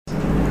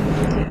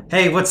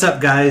Hey, what's up,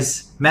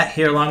 guys? Matt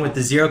here along with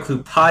the Zero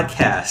Clue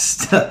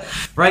podcast.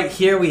 Right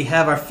here we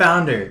have our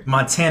founder,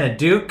 Montana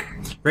Duke,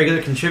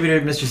 regular contributor,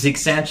 Mr. Zeke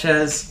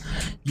Sanchez,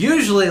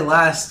 usually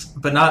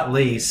last but not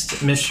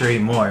least, Mystery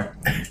Moore.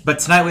 But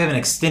tonight we have an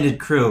extended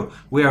crew.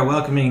 We are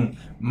welcoming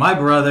my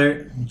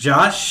brother,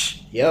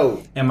 Josh.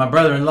 Yo. And my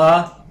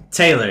brother-in-law,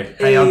 Taylor.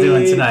 How y'all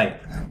doing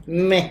tonight?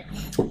 Meh.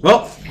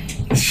 Well,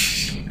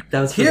 that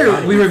was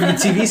here we review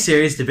TV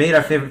series, debate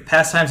our favorite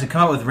pastimes, and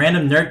come up with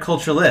random nerd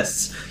culture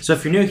lists. So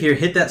if you're new here,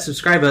 hit that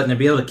subscribe button to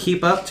be able to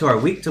keep up to our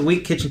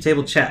week-to-week kitchen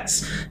table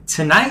chats.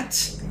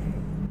 Tonight,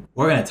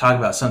 we're going to talk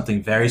about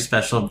something very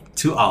special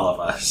to all of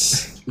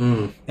us.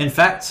 In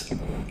fact,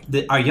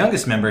 our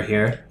youngest member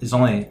here is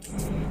only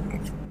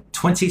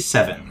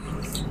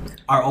 27.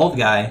 Our old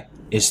guy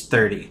is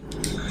 30.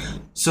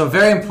 So a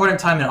very important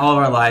time in all of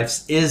our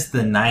lives is the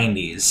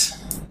 90s.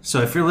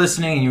 So if you're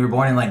listening and you were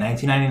born in like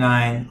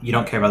 1999, you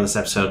don't care about this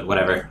episode,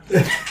 whatever.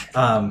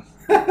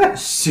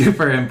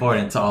 Super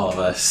important to all of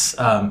us.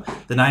 The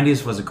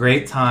 90s was a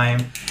great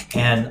time,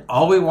 and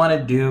all we want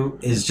to do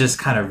is just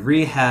kind of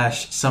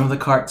rehash some of the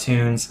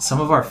cartoons,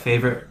 some of our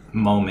favorite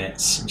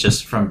moments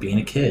just from being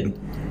a kid.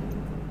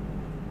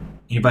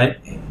 Anybody?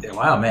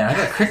 Wow, man, I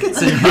got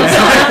crickets in here.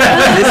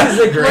 This is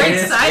the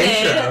greatest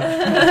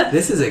intro.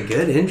 This is a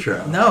good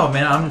intro. No,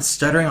 man, I'm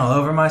stuttering all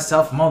over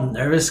myself. I'm all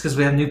nervous because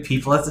we have new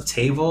people at the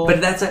table. But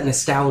that's that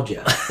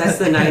nostalgia. That's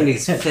the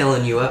 90s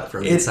filling you up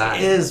from inside.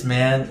 It is,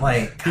 man.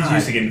 Like, He's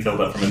used to getting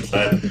filled up from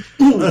inside.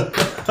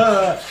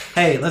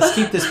 Hey, let's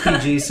keep this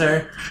PG,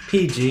 sir.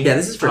 PG. Yeah,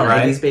 this is for all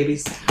 90s right.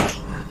 babies.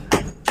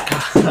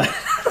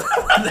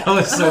 That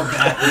was so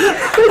bad.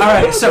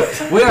 Alright, so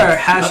we are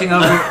hashing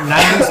over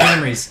 90s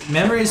memories.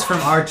 Memories from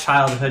our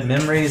childhood.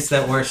 Memories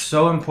that were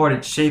so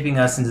important, shaping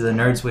us into the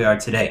nerds we are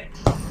today.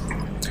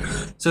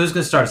 So who's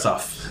going to start us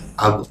off?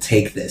 I will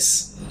take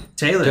this.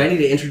 Taylor. Do I need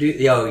to introduce?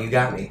 Yo, you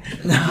got me.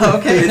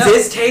 Okay.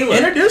 This is Taylor.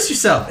 Introduce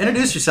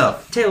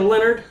yourself. Taylor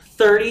Leonard,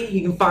 30.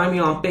 You can find me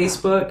on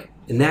Facebook.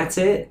 And that's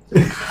it.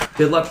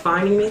 Good luck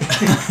finding me.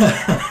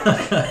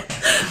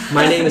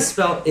 My name is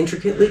spelled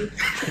intricately.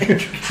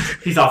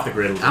 He's off the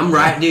grid a little. I'm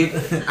right, dude.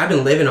 I've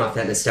been living off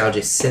that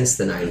nostalgia since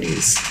the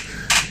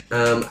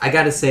 90s. I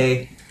gotta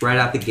say, right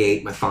out the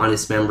gate, my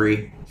fondest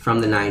memory from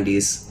the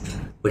 90s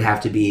would have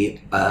to be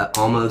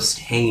almost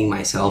hanging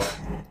myself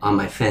on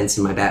my fence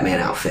in my Batman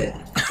outfit.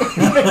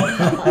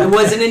 It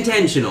wasn't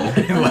intentional.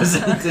 It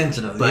wasn't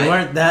intentional. But you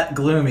weren't that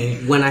gloomy.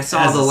 When I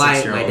saw as the a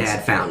light, 6-year-old. my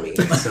dad found me.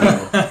 So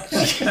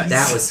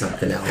that was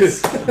something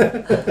else.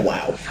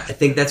 Wow. I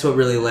think that's what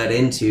really led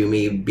into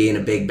me being a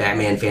big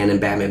Batman fan and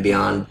Batman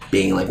Beyond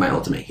being like my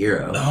ultimate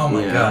hero. Oh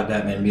my you know? god,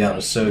 Batman Beyond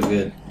was so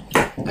good.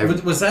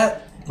 Was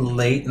that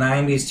late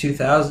 90s,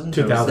 2000s?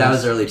 2000s. That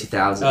was early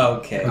 2000. Oh,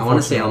 okay. I want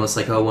to say almost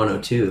like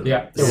 0102.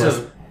 Yeah, it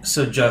was.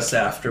 So just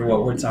after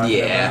what we're talking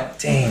Yeah. about.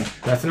 Dang.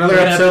 That's another We're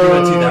gonna have to do a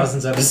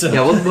episode. 2000s episode.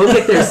 Yeah, we'll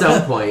get there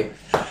some point.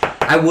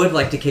 I would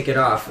like to kick it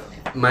off.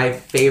 My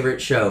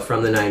favorite show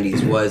from the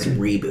 90s was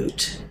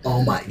Reboot.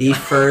 Oh my. The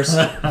first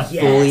Yes.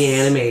 fully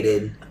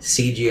animated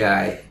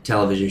CGI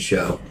television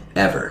show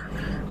ever.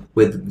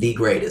 With the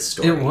greatest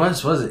story. It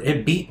was it?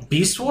 It beat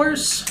Beast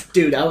Wars?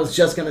 Dude, I was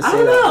just gonna say I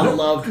don't that. know.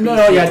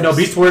 I loved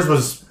Beast Wars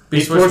was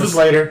Beast Wars was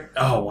later.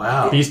 Oh,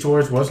 wow. Beast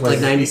Wars was later.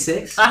 Like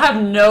 96? I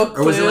have no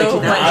clue Or was it like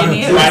what 2000?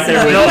 any of Right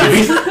this there with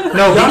is. you.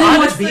 No, You didn't watch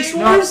honestly, Beast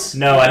Wars?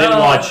 No, I didn't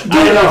watch.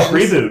 I didn't watch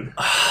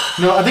Reboot.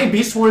 no, I think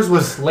Beast Wars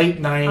was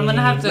late 90s. I'm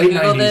gonna have to late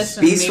Google 90s. this.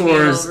 And Beast maybe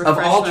it'll Wars, of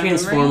refresh all my memory.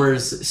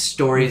 Transformers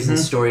stories and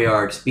story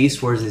arcs,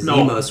 Beast Wars is the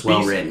most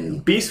well written.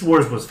 Beast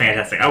Wars was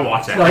fantastic. I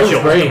watched that. No, it That was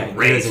show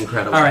great. It was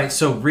incredible. All right,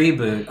 so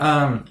Reboot.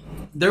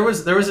 There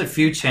was a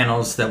few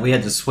channels that we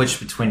had to switch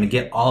between to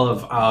get all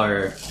of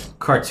our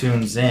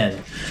cartoons in.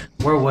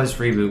 Where was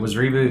Reboot? Was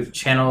Reboot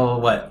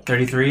channel, what,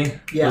 33?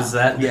 Yeah. Was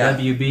that the Yeah.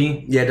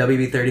 WB? Yeah,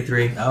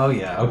 WB33. Oh,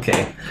 yeah,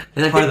 okay.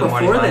 And I Part think of the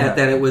morning before lineup.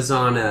 that it was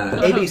on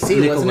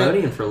ABC, wasn't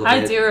it? Nickelodeon for a little I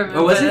bit. do remember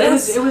Oh, was it?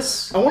 this. It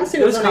was. I want to say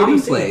It was on ABC.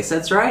 commonplace.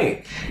 That's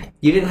right.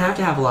 You didn't have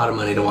to have a lot of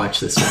money to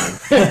watch this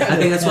one. I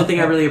think that's one thing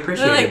I really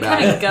appreciated They're, like, about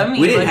kinda it. gummy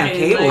We didn't have looking,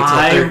 cable like- until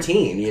I-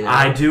 13. You know.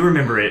 I do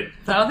remember it.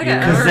 I don't think I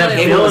Because ever that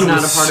really. villain They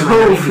was not a part of my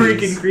so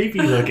movies. freaking creepy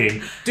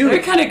looking. Dude,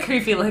 They're kind of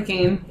creepy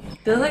looking.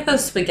 They're like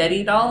those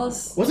spaghetti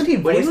dolls. wasn't he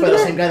What are you voiced by the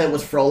looking same guy that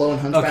was Frollo and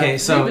Hunchback? Okay,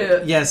 so,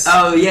 Reboot. yes.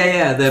 Oh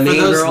yeah, the For main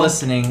those girl.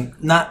 listening,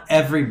 not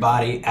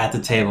everybody at the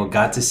table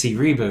got to see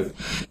Reboot.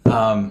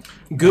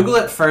 Google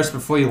it first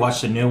before you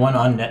watch the new one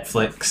on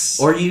Netflix.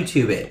 Or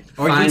YouTube it.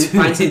 Or find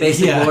YouTube some it,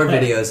 basic yeah. lore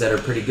videos that are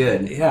pretty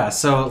good. Yeah,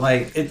 so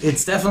like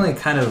it's definitely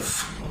kind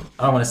of,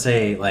 I don't want to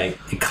say like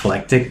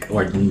eclectic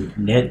or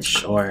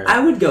niche or I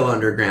would go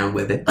underground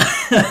with it.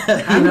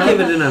 I would give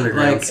it an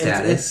underground like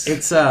status.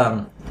 it's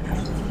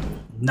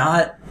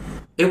not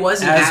It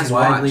wasn't as as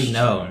widely watched.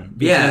 known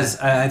Yeah. because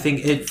I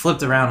think it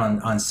flipped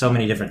around on so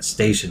many different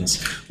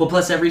stations. Well,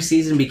 plus every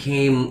season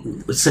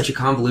became such a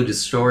convoluted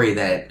story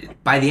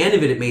that by the end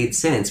of it, it made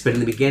sense. But in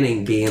the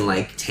beginning, being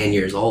like 10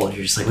 years old,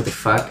 you're just like, what the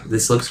fuck?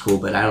 This looks cool,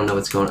 but I don't know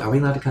what's going on. Are we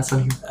allowed to cuss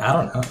on here? I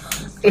don't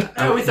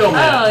know. We throw them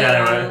Oh, in.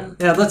 yeah.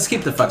 Yeah, let's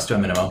keep the fucks to a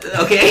minimum.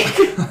 Okay.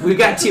 We've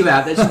got 2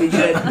 out. That should be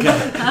good.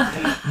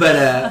 But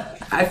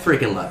I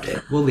freaking loved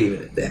it. We'll leave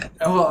it at that.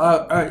 Well,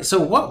 all right. So,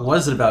 what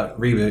was it about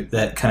Reboot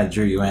that kind of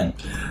drew you in?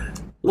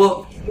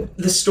 Well,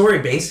 the story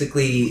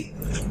basically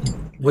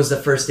was the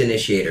first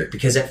initiator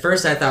because at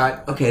first I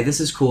thought, okay, this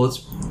is cool. It's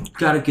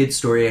got a good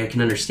story. I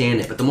can understand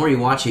it. But the more you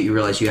watch it, you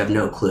realize you have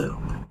no clue.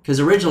 Because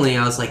originally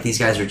I was like, these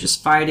guys are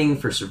just fighting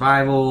for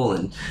survival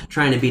and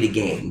trying to beat a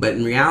game. But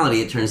in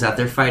reality, it turns out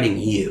they're fighting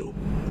you.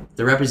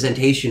 The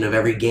representation of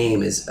every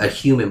game is a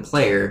human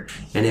player,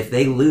 and if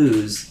they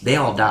lose, they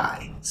all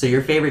die. So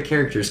your favorite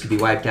characters could be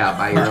wiped out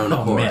by your own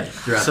accord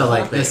throughout So, the whole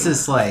like, this thing.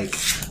 is like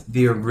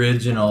the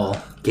original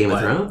Game of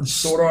what? Thrones?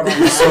 Sword Art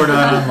Online. Sword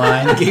Art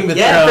Online, Game of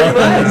Yeah, pretty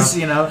Thrones,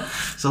 much. you know.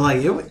 So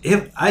like,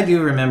 I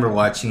do remember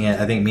watching it.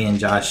 I think me and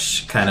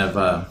Josh kind of.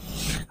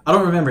 I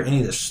don't remember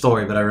any of the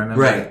story, but I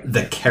remember Right.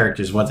 the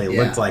characters, what they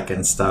Yeah. looked like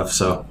and stuff.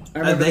 So I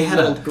remember they the had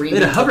a little green they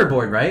had a dude.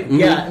 hoverboard, right?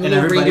 Yeah, And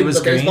everybody was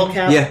the baseball green.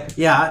 cap. Yeah.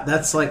 Yeah,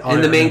 that's like. All And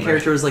I the main remember.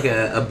 character was like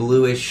a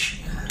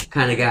bluish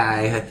kind of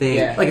guy, I think.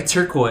 Yeah. like a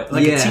turquoise,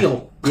 like Yeah. a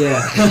teal.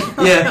 Yeah.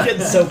 Yeah.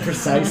 Getting so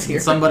precise here.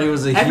 Somebody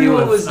was a hue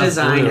Everyone of- was of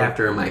designed blue.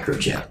 after a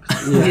microchip.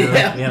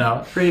 Yeah. You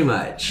know, Pretty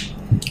much.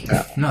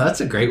 no,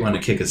 that's a great one to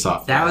kick us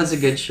off. That was a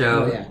good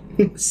show. Oh,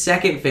 yeah.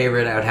 Second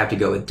favorite, I would have to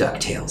go with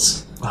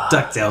DuckTales.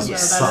 DuckTales Yeah,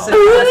 was that solid.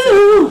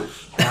 is impressive.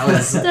 That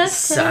was DuckTales.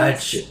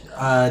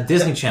 such.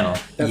 Disney Channel.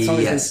 That song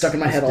has been Yes. stuck in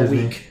my head all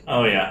Disney. week.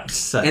 Oh yeah.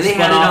 Such. And they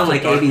had it on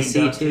like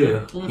ABC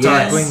too.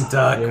 Yes. Darkwing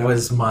Duck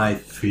was my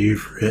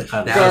favorite.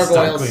 That was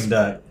Darkwing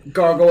Duck.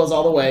 Gargoyles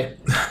all the way.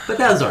 But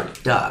those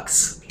aren't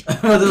ducks.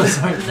 Those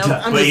aren't Nope.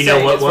 ducks. I'm But just you know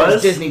saying, what as far as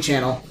was? Disney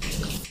Channel.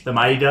 The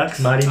Mighty Ducks.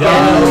 Mighty Oh,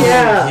 Ducks.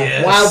 yeah.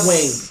 Yes. Wild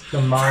Wing.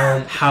 The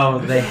mild. How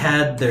they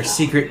had their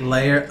secret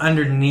lair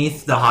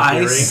underneath the hockey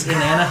ice rink.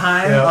 in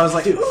Anaheim. Yeah. I was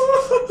like,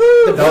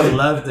 I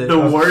loved it. The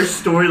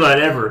worst storyline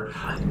ever.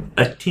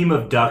 A team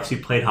of ducks who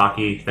played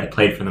hockey that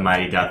played for the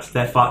Mighty Ducks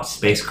that fought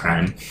space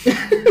crime.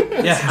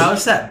 Yeah, how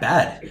is that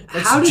bad?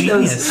 That's How did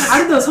genius.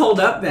 those hold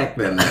up back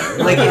then? Though?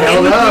 Like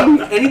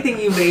Held anything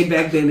you made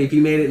back then, if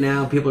you made it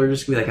now, people are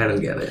just gonna be like, I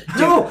don't get it.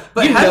 No,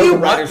 but You have know you the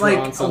writers were on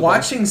like something.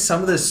 watching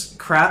some of this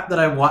crap that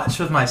I watch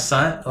with my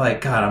son?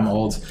 Like, God, I'm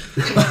old.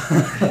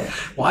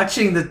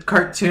 Watching the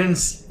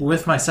cartoons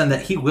with my son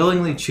that he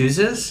willingly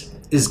chooses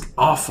is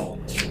awful.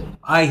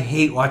 I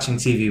hate watching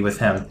TV with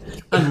him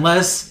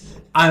unless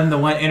I'm the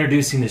one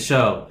introducing the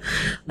show.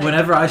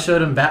 Whenever I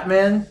showed him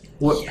Batman,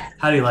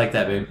 how do you like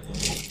that, babe?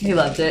 He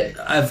loved it.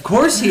 Of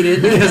course he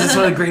did, because it's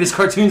one of the greatest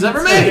cartoons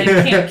ever made.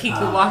 Camp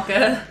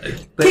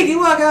Kikiwaka. But Kiki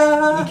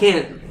Waka!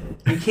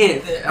 you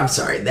can't. I'm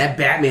sorry. That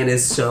Batman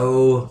is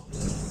so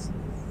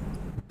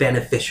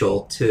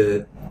beneficial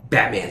to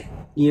Batman.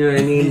 You know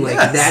what I mean? Like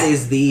Yes. that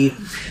is the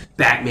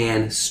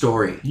Batman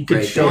story. You could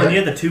right show there. you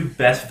had the two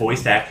best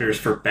voiced actors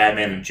for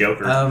Batman and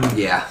Joker.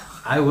 Yeah.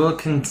 I will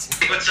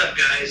What's up,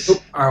 guys?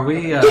 Are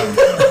we,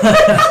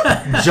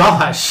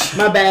 Josh.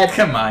 My bad.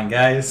 Come on,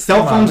 guys. Cell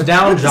Come on. phones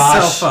down, With the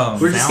Josh. Cell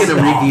phones. We're just Now gonna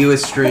stop. review a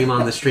stream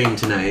on the stream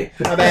tonight.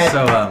 My bad.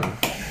 So,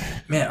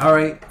 man, all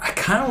right. I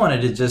kind of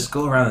wanted to just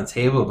go around the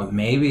table, but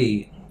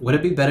maybe would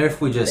it be better if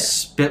we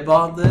just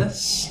spitballed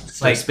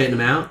this? Like spitting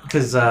them out.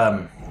 Because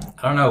I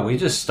don't know. We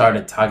just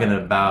started talking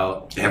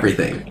about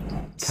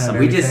Everything. some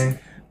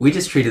We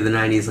just treated the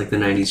 '90s like the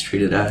 '90s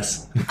treated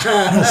us. spit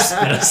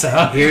us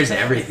out. Here's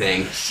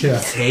everything. Yeah.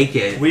 Take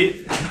it.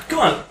 We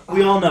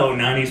all know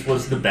 '90s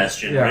was the best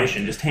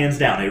generation, just hands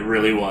down. It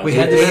really was. We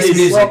had the It best is-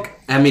 music.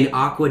 I mean,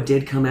 Aqua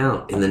did come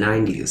out in the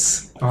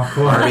 '90s. Barbie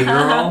Barbie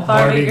Girl.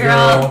 Barbie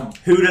girl.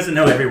 Who doesn't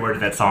know every word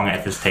of that song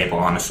at this table?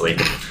 Honestly,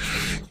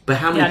 But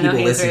how many Yeah, no people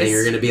hands listening raised.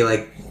 are going to be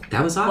like,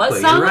 that was Aqua, What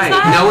you're song was right.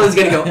 that? No one's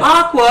going to go,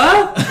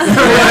 Aqua!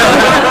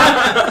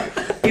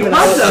 Even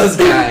Love I, those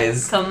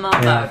guys. Come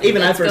on, Barbie.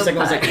 even I Let's for a go second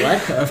was like, party.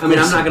 what? I mean,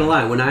 I'm not going to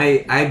lie. When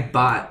I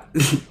bought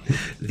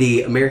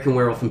the American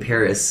Werewolf in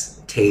Paris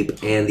tape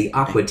and the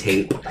Aqua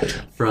tape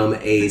from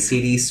a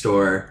CD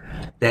store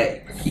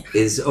that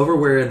is over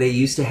where they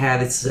used to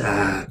have its...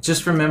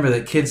 Just remember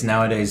that kids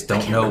nowadays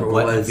don't know remember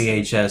what what a was.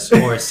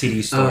 VHS or a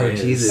CD store Oh,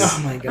 is. Jesus.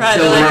 Oh my god. Right,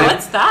 So, they're like, like,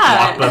 what's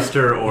that?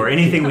 Blockbuster or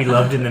anything we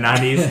loved in the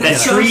 '90s. That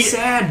That's so treat,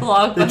 sad. the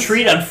Blockbuster.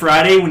 treat on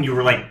Friday when you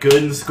were like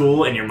good in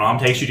school and your mom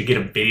takes you to get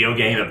a video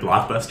game at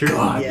Blockbuster.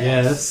 God,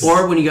 Yes. yes.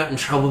 Or when you got in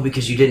trouble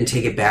because you didn't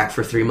take it back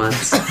for 3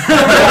 months.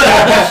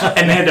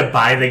 And they had to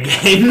buy the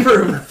game.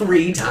 For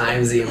 3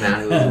 times the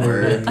amount it was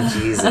worth.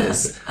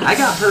 Jesus. I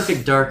got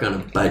Perfect Dark on a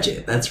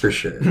budget, that's for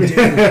for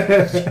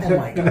sure. Oh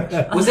my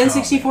gosh. Was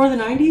N64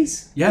 the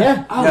 90s?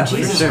 Yeah. Oh, Yeah,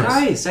 Jesus for sure.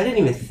 Christ. I didn't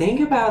even think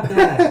about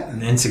that.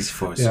 And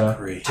N64 was Yeah.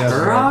 great. Yeah.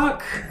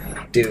 Turok?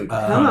 Dude.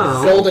 Come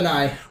on.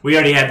 GoldenEye. We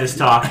already had this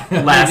talk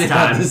last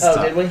time.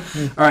 Oh, did we?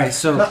 All right,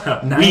 so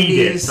We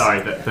did. 90s.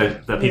 Sorry,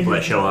 the people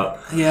that show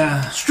up.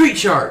 Yeah. Street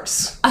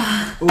Sharks.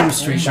 Oh,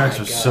 Street Sharks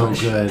was so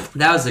good.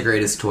 That was the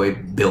greatest toy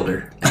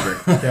builder ever.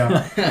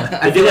 Yeah.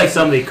 I did like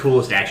some of the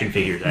coolest action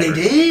figures ever. They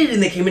did,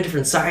 and they came in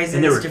different sizes,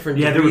 And they were- different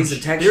yeah, they were- degrees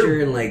of they were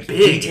texture, and like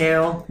big.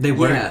 detail. They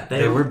were. Yeah.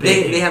 They were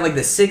big. They had like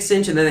the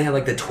 6-inch, and then they had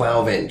like the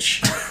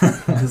 12-inch.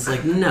 It's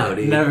like, no,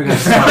 dude. Never gonna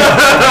stop.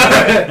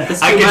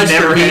 That's I too could much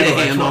never for me to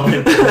handle a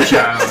handle. 12-inch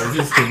child. It's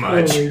just too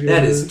much.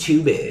 That is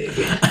too big.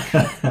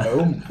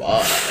 Oh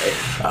my.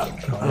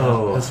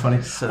 Oh. That's funny.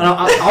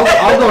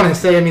 I'll go on and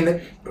say, I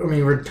mean,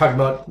 we're talking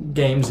about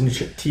games and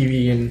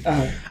TV, and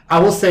I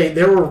will say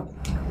there were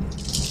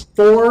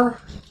 4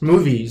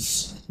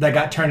 movies that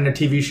got turned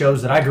into TV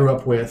shows that I grew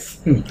up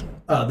with.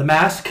 The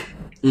Mask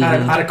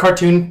had a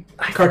cartoon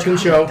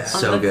show.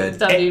 So good.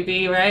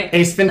 WB, right?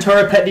 Ace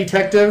Ventura: Pet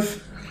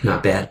Detective,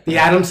 Not bad. The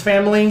Addams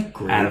Family,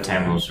 Adam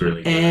Family was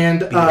really good.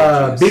 and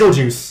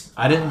Beetlejuice.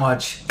 I didn't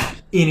watch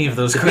any of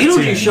those The cartoons.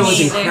 Beetlejuice show was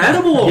Amazing.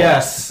 incredible.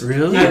 Yes.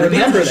 Really? I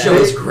remember The that. show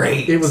was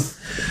great. It was.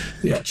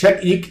 Yeah,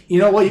 check. You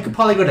know what? You could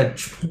probably go to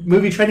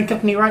Movie Trading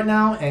Company right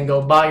now and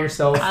go buy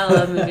yourself I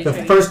love movie the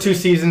trading. first 2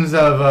 seasons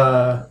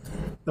of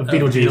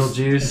Beetlejuice.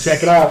 Beetlejuice.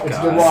 Check it out. It's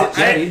a good watch.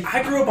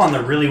 I grew up on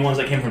the really ones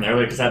that came from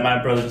earlier because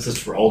my brothers and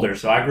sisters were older,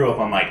 so I grew up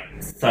on like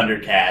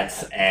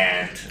Thundercats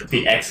and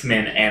the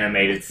X-Men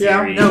animated Yeah.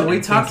 series. No, we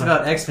and talked things like-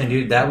 about X-Men,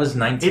 dude. That was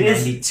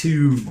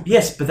 1992.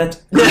 Yes, but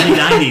that's early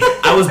 90s.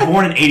 I was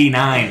born in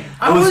 89.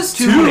 I was was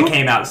 2 too. when it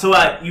came out. So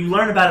you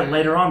learn about it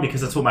later on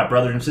because that's what my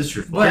brother and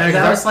sisters But Yeah,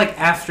 that 'cause was like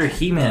after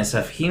He-Man and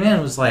stuff.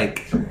 He-Man was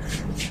like,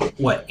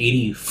 what,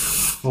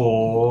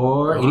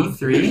 84,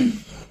 83?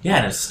 Yeah,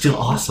 and it's still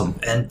awesome.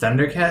 And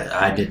Thundercat,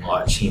 I didn't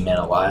watch He-Man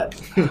a lot.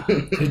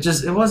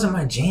 It wasn't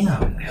my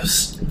jam. It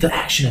was The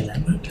action in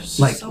that movie was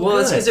like, so Well,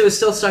 it's good. because it was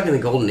still stuck in the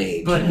golden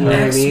age. but you know what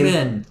I mean?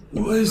 X-Men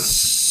was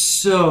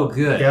so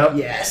good. Yep.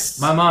 Yes.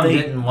 My mom They-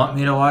 didn't want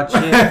me to watch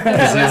it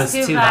because it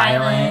was too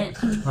violent.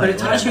 But it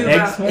taught you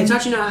whatever. about, it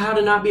taught you how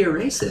to not be a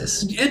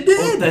racist. It Well,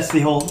 did. that's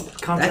the whole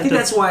concept. I think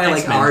that's why like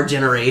X-Men. our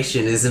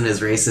generation isn't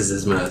as racist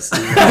as most.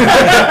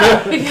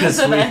 Because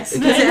of Because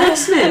X-Men.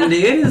 X-Men,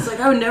 dude. It's like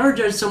I would never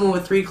judge someone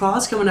with 3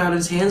 claws coming out of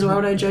his hands. Why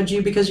would I judge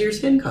you because of your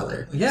skin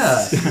color? Yeah.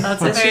 That's a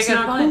That's very just good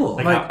not point. cool.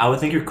 Like, Like- I would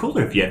think you're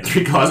cooler if you had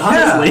 3 claws, Yeah.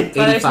 honestly.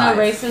 But there's no 85.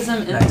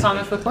 racism in the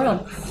comic book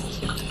world.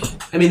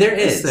 I mean, there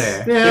is.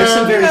 there? There's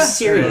some very Yeah.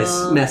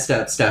 serious, messed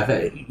up stuff.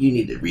 You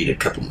need to read a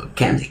couple more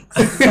comics.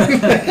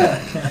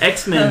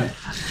 X-Men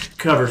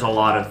covers a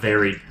lot of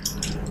very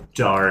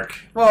dark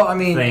Well, I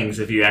mean, things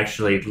if you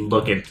actually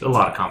look into a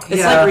lot of comics. It's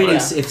Yeah, like reading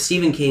yeah. if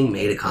Stephen King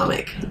made a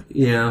comic.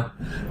 You know, a lot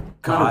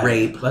God, of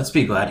rape. let's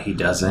be glad he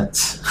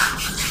doesn't.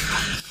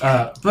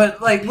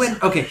 But like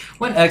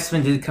when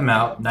X-Men did come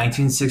out,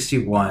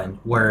 1961,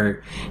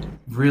 we're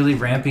really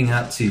ramping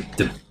up to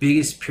the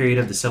biggest period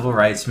of the civil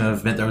rights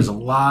movement. There was a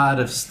lot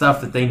of stuff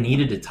that they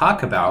needed to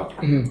talk about,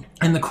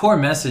 and the core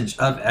message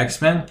of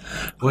X-Men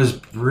was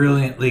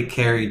brilliantly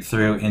carried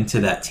through into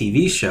that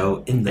TV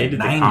show in the They did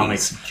the 90s.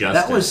 comics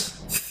justice. That was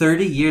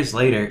 30 years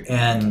later,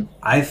 and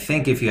I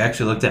think if you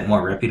actually looked at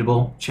more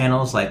reputable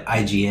channels like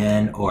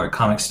IGN or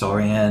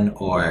Comicstorian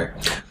or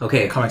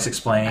Okay, Comics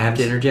Explained, I have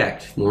to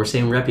interject. When we're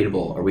saying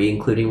reputable, are we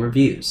including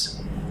reviews?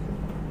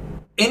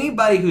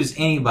 anybody who's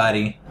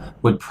anybody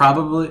would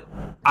probably,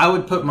 I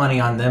would put money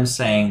on them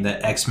saying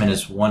that X-Men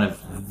is one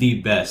of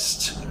the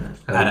best I would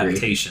agree.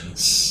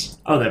 adaptations.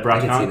 Oh, that I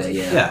brought can see comics? that.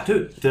 Yeah. Yeah.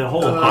 Dude, the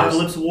whole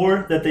Apocalypse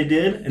War that they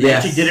did, and they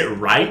Yes. actually did it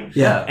right.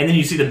 Yeah. And then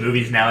you see the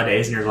movies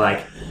nowadays, and you're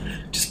like,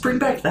 just bring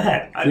back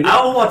that.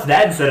 I'll watch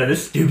that instead of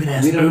this stupid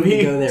ass We don't movie. need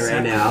to go there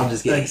right now. I'll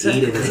just get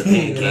eaten as a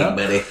pancake, Yeah.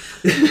 buddy.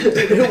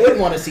 Dude, who wouldn't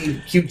want to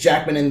see Hugh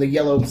Jackman in the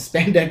yellow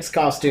spandex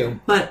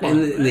costume? But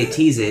and they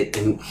tease it,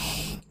 and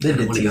I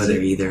don't want to go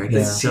there either. I get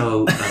Yeah.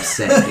 so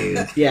upset,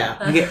 dude. Yeah.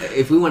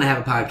 If we want to have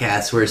a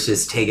podcast where it's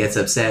just Tay gets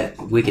upset,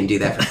 we can do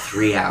that for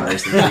 3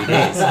 hours and 3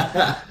 days.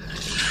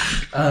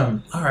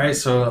 All right,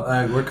 so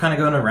we're kind of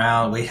going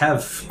around. We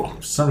have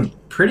some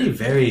pretty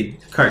varied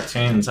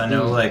cartoons. I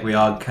know, like, we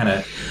all kind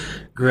of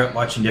grew up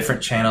watching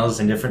different channels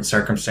in different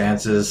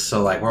circumstances.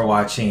 So, like, we're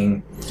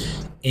watching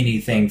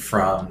anything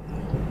from,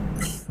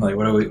 like,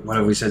 what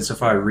have we said so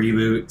far?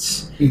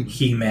 Reboots,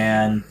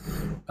 He-Man,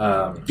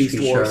 Beast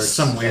Street Wars. Sharks,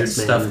 some weird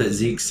X-Men. stuff that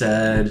Zeke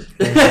said.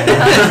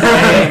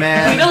 Hey,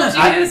 man.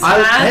 Beetlejuice,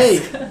 Hey,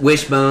 Mask.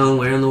 Wishbone,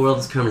 Where in the World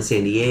is Carmen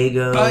San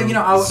Diego? You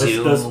know, I was-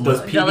 Zoom. Those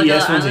Jellicoe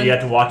PBS ones that you Island. have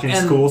to watch in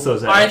And school, so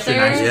it's extra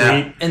Arthur? nice to Yeah.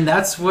 read. And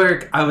that's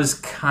where I was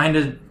kind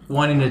of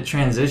wanting to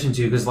transition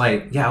to, because,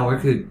 like, yeah, we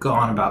could go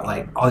on about,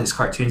 like, all these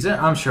cartoons, and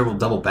I'm sure we'll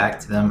double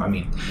back to them. I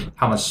mean,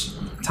 how much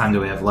time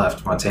do we have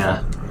left,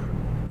 Montana?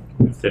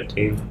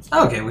 15.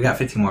 Okay, we got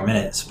 15 more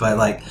minutes, but,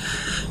 like,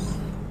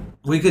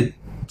 we could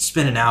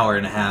spend an hour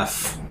and a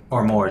half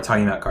or more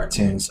talking about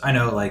cartoons. I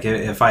know, like,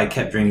 if I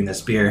kept drinking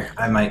this beer,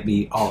 I might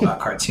be all about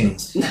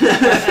cartoons.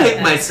 I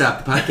might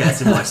stop the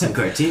podcast and watch some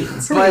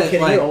cartoons. Pretty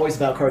kid, like- you're always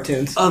about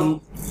cartoons. A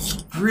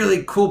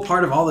really cool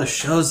part of all the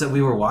shows that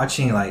we were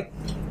watching, like,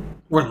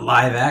 were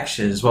live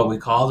action, is what we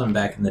called them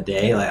back in the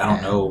day. Like, I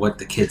don't know what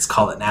the kids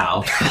call it now.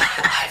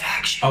 Live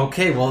action.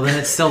 Okay, well then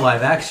it's still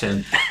live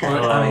action.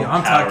 I mean,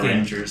 I'm Power talking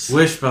Rangers.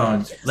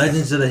 Wishbone,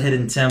 Legends of the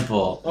Hidden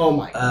Temple, Oh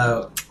my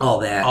god. All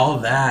that. all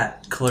of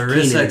that.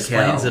 Clarissa Kenan and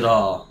explains Kel. it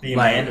all. The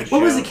Like, Amanda Show.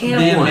 What was the camp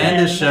The one?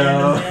 Amanda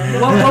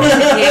Show. What was the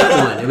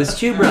camp one? It was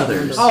two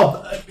brothers.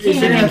 Oh,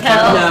 Kenan and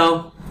Kel.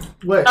 No,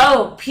 What?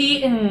 Oh,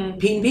 Pete and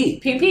Pete and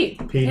Pete.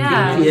 Pete.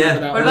 Yeah.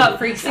 Yeah. What about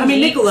Freaks and I mean,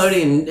 Geeks?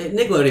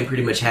 Nickelodeon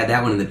pretty much had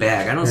that one in the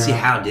bag. I don't see Yeah.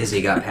 how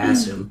Disney got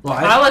past them. Well,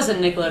 I was a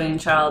Nickelodeon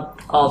child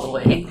all the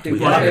way. We Yeah,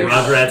 got it.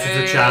 Rugrats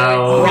as a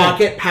child.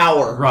 Rocket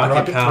Power.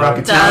 Rocket Power.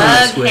 Rocket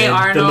Doug, Squid. Hey The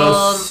Arnold,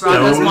 most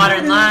Rocko's stoned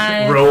Modern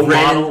Life. Role Ren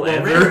and- model well,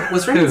 ever.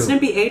 Was Ren and Who?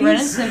 Stimpy 80s? Ren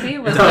and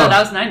Stimpy was No. that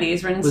was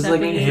 90s. Ren and Was like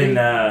Stimpy. In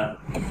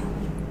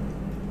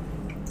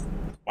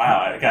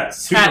wow, I got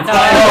super Cat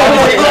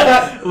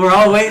quiet. We're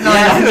all waiting on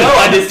Yeah. No,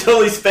 I just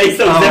totally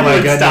spaced. Oh my Everyone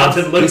goodness. stopped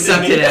and We looked at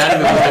sucked me. it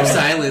out of him with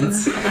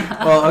silence.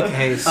 Well,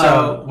 okay,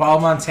 so while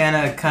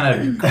Montana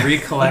kind of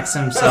recollects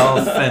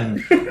himself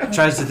and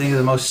tries to think of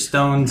the most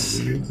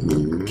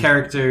stoned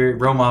character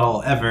role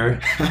model ever,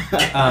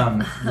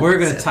 we're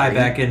going to tie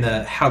back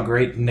into how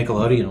great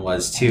Nickelodeon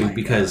was, too,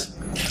 because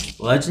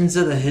Legends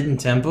of the Hidden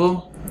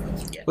Temple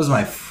was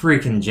my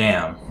freaking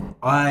jam.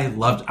 I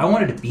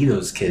wanted to be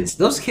those kids.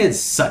 Those kids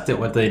sucked at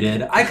what they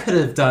did. I could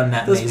have done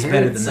that maze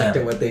better than sucked at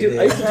them. what they Dude,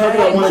 I used did. to talk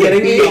about wanting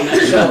to be on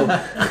that show.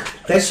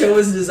 That show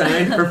was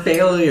designed for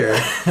failure.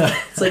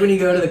 It's like when you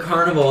go to the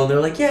carnival and they're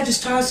like, yeah,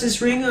 just toss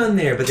this ring on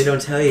there, but they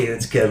don't tell you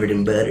it's covered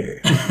in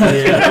butter.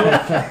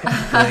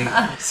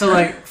 So,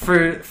 like,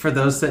 for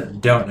those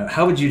that don't know,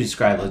 how would you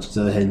describe Legends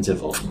of the Hidden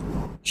Temple?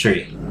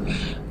 Shri.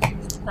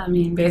 I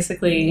mean,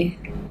 basically,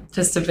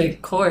 just a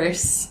big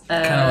course.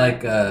 Kind of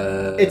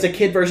like, It's a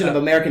kid version of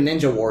American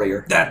Ninja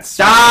Warrior. That's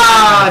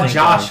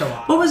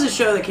Joshua. What was the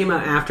show that came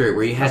out after it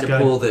where you had That's to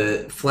good. pull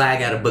the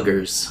flag out of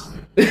boogers?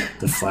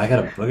 The flag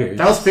out of boogers.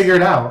 That was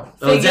figured out.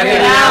 Oh, is that Figure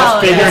It it?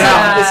 Out. Figure It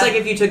yeah. It's like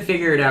if you took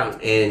Figure It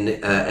Out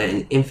in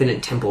an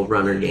Infinite Temple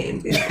Runner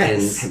game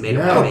Yes. and made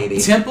Yeah. a baby.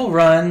 Temple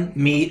Run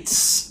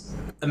meets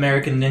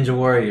American Ninja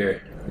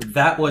Warrior.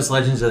 That was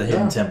Legends of the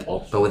Hidden Yeah.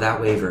 Temple. But without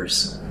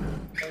waivers.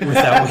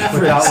 Without waivers.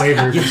 Without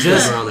waivers. You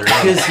just They were on their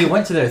own. because you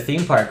went to their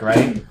theme park,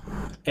 right?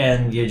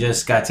 And you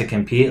just got to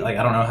compete. Like,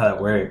 I don't know how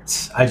that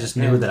worked. I just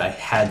knew that I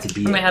had to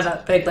be. And we it. had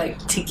that big like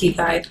tiki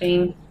thigh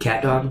thing.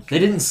 Cat Dog? They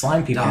didn't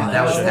slime people. Oh, in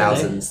that was show, did they?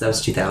 thousands. That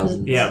was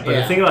 2000. Yeah, but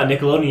Yeah. the thing about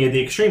Nickelodeon, you had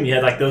the extreme. You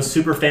had like those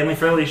super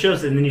family-friendly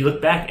shows, and then you look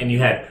back and you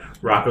had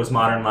Rocco's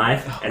Modern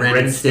Life and Ren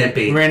Ren and and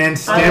Stimpy. Ren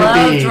and I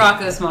loved Stimpy.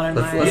 Rocco's Modern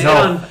Let's Life. get No.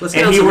 on. Let's get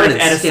And on he some worked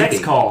Ren and at a sex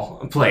Stimpy.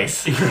 call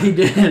place. He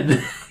did.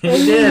 He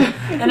did.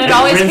 And it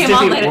always Ren and came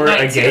on Stimpy late at were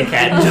night a gay too.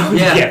 cat dog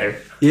Yeah. together.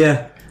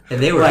 Yeah. And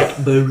they were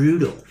Like-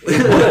 brutal.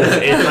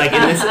 It's like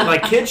in this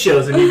like kid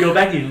shows, and you go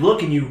back and you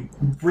look and you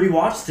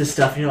rewatch this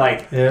stuff, and you're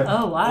like, Yeah.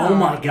 Oh wow. oh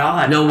my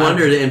god! No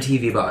wonder the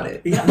MTV bought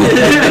it.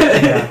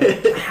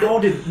 How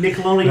did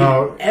Nickelodeon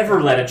No.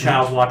 ever let a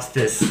child watch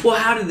this? Well,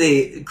 how did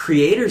the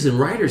creators and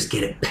writers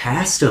get it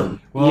past them?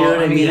 Well, you know what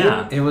I mean?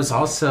 yeah. It was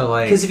also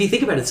like Because if you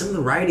think about it, some of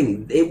the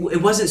writing,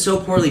 it wasn't so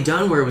poorly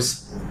done where it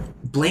was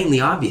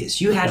blatantly obvious.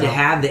 You had to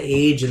have the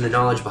age and the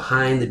knowledge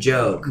behind the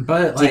joke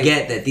but to like,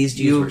 get that these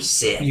dudes were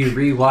sick. you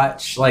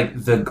rewatch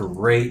like the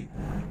great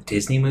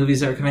Disney movies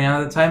that were coming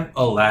out at the time.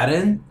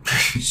 Aladdin,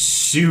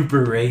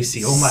 super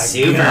racy. Oh my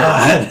Super.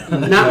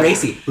 god! Not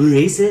racy,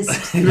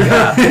 racist.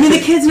 Yeah. I mean, the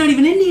kid's not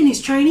even Indian;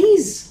 he's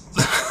Chinese.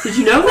 Did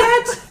you know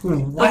that?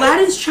 What?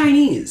 Aladdin's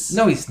Chinese.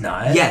 No, he's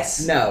not.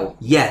 Yes. No.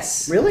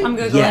 Yes. Really? I'm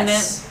googling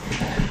Yes.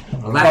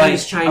 Aladdin Like,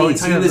 is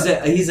Chinese. are we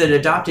talking He's an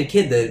adopted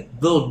kid. The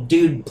little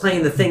dude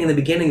playing the thing in the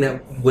beginning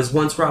that was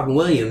once Robin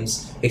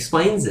Williams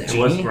explains it. It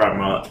was Robin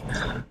Williams.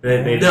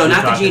 They No,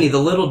 not the talked- genie. The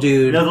little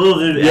dude. No, the little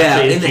dude Yeah,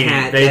 actually is in the Genie.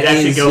 hat. They That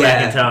actually is- go back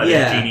yeah, and tell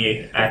yeah. the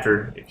genie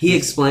after He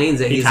explains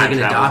that he he's like time an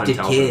travels and adopted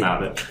tells them kid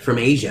about it. from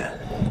Asia.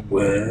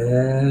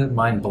 What?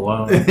 Mind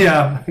blown.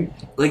 Yeah.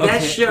 Like that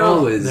Okay, show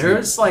well, was.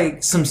 there's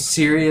like some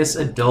serious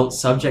adult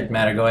subject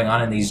matter going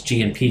on in these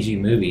G and PG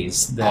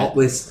movies that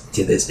always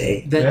to this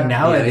day. Yeah.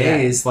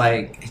 nowadays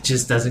like it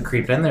just doesn't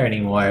creep in there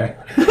anymore.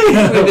 We've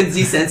been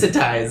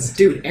desensitized.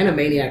 Dude,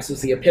 Animaniacs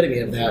was the epitome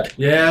of that.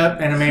 Yeah,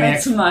 That's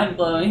Animaniacs. mind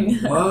blowing.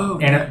 Whoa.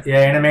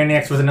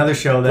 Animaniacs was another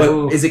show that.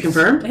 What, is it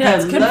confirmed? Yeah,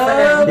 it's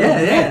Hello? confirmed.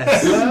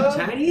 Yeah.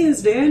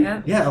 Chinese, dude.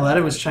 Yeah. Yeah,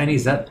 Aladdin was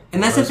Chinese. That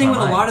And that's the blows thing my with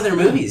a mind. lot of their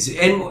movies.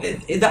 And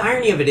the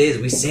irony of it is,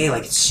 we say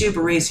like it's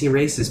super racy and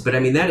racist, but I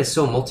mean that is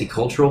so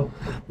multicultural.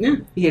 Yeah.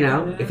 You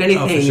know, if Oh,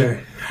 anything, for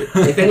sure.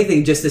 if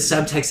anything, just the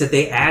subtext that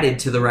they added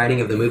to the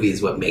writing of the movie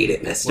is what made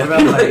it messed What up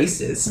about, and like-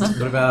 racist.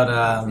 What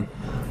about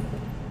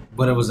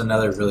what was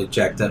another really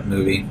jacked up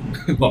movie?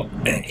 Well,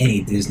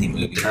 any Disney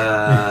movie.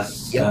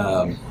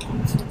 Snow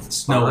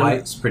Spawn.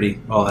 White's pretty.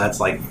 Oh, that's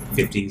like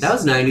 50s. That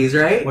was 90s,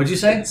 right? What'd you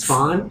say?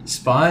 Spawn.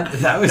 Spawn.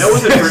 That was. That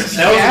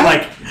wasn't Yeah.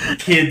 like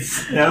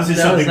kids. That was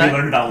just That was something we not-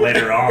 learned about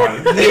later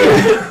on.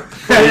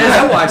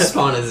 I watched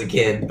Spawn as a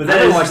kid. But I that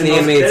didn't is watch the most-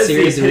 animated that is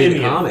series and read the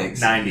epitome of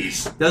comics.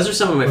 90s. Those are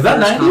some of my Was first that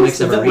 90s?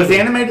 comics ever Was the read.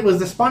 animated? Was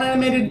the Spawn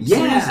animated?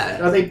 Yeah.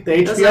 Series? Are they the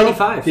HBO? That was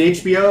 95. The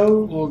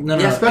HBO. Well, no,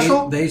 Yeah,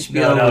 special? The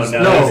HBO No, was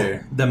no, no.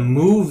 later. The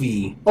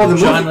movie. Oh, the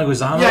John movie?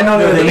 Leguizamo. Yeah, no,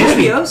 No, the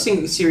movie. HBO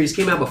series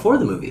came out before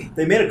the movie.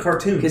 They made a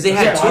cartoon. Because they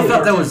had Yeah, two. I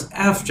thought that was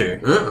after.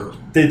 Uh-uh.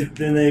 Then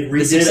they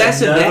redid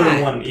success of another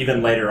that- one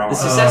even later on. The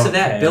success of okay.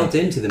 that built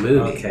into the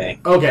movie. Okay.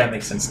 Okay. That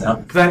makes sense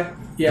now.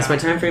 Yeah. Is my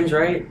time frames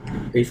right?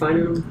 Are you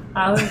finding them?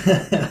 I was,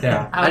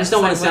 Yeah. I just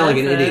don't want to was sound like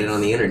an what is idiot this?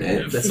 on the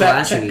internet. That's the Fact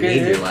last thing you need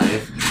in your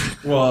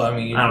life. Well, I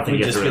mean, I don't think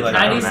you you just have feel to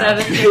like really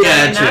 97 to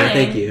Yeah, 99. true,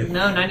 thank you.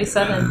 No,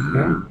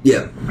 97.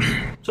 Yeah.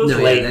 So it's No,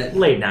 yeah, late, that-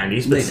 late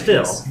 90s, but Late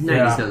still. 90s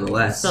Yeah.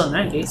 nonetheless. Still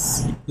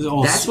 90s.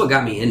 That's what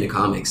got me into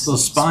comics. So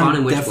Spawn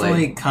and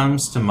definitely Witchblade.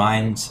 comes to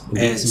mind,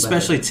 Yes,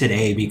 especially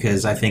today,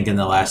 because I think in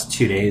the last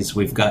 2 days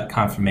we've got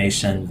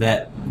confirmation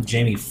that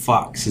Jamie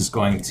Foxx is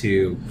going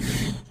to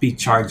be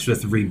charged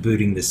with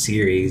rebooting the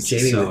series.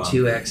 Jamie so, with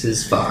two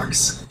X's,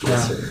 Fox.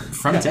 Yes, sir.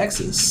 from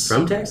Texas.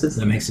 From Texas.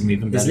 That makes him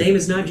even His better. name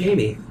is not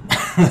Jamie.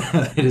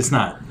 It is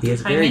not. He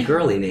has a very Jaime?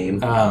 girly name.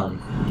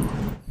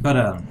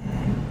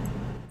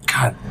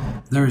 God,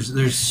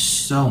 there's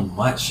so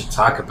much to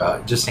talk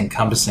about, just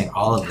encompassing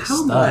all of this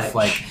How stuff. much?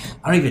 Like,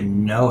 I don't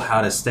even know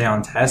how to stay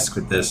on task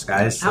with this,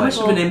 guys. How Like,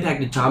 much of an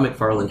impact did Todd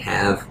McFarlane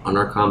have on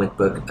our comic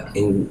book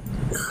and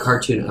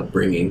cartoon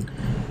upbringing?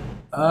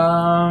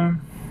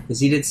 Because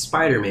he did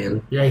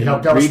Spider-Man. Yeah, he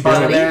helped out with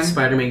Rebuilding Spider-Man.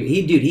 Spider-Man.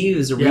 He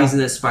was the Yeah. reason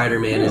that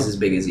Spider-Man is as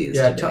big as he is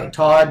Yeah, today.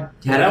 Todd.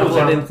 Had a That was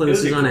couple of a-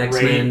 influences it was a on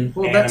great- X-Men.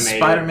 Well, that animated.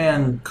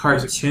 Spider-Man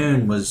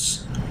cartoon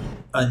was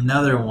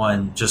another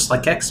one, just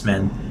like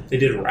X-Men, They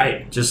did it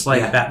right. just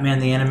like Yeah. Batman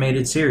the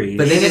Animated Series.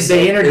 But They, just-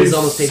 they it was introduced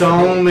almost so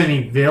taken-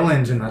 many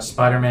villains in the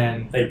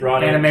Spider-Man They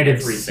brought in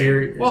animated everything.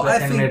 series. Well, I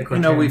animated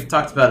think, cartoon. we've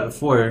talked about it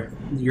before.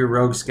 Your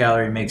rogues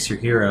gallery makes your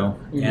hero.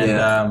 And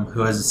Yeah.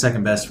 who has the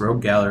second best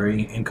rogue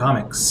gallery in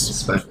comics?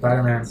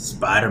 Spider-Man.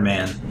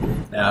 Spider-Man.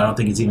 I don't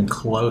think it's even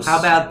close. How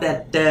about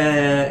that?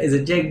 Is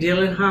it Jake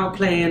Gyllenhaal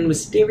playing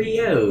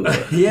Mysterio?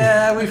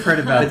 Yeah, we've heard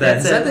about But that.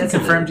 Has that's that a- been that's a-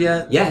 confirmed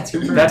yet? Yeah, it's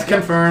confirmed. That's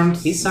confirmed.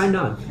 He's signed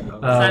on.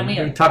 Sign me We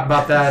up. talk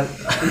about that.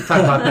 We talk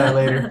about that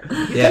later.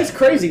 He Yeah. plays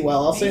crazy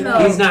well. I'll say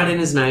that. He's not in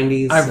his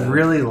 90s. I so-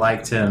 really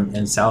liked him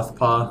in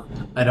Southpaw.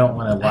 I don't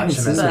want to watch him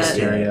as haven't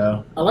seen that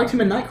Mysterio. I liked him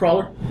in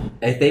Nightcrawler.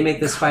 If they make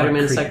the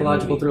Spider-Man creepy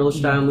psychological movie. thriller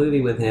style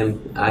movie with him,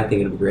 I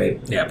think it'll be great.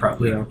 Yeah,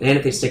 probably. Yeah. And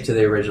if they stick to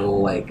the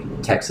original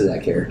text of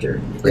that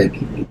character, Well,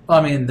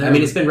 I mean,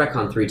 it's been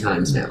retconned 3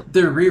 times now.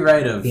 their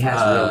rewrite of He has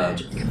real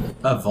magic.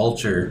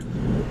 Vulture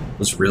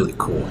was really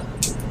cool.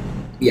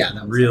 Yeah,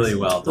 that was Really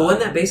well The done. one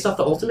that based off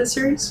the Ultimate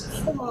series?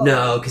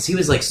 No, because he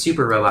was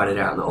super roboted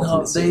out in the Ultimate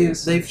No,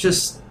 series.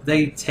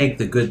 they take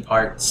the good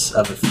parts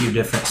of a few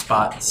different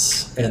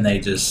spots and they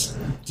just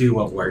do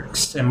what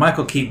works. And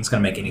Michael Keaton's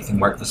gonna make anything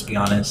work. Let's be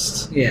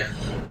honest. Yeah.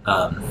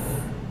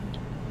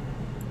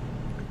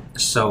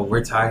 So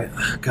we're talking.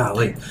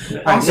 Golly,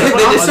 The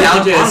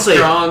nostalgia is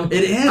strong.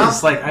 It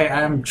is like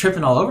I'm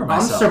tripping all over I'm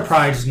myself.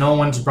 surprised no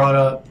one's brought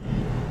up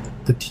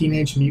the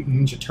Teenage Mutant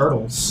Ninja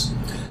Turtles.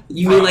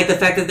 You mean like the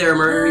fact that they're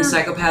murdering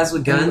psychopaths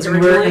with guns and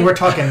originally? we're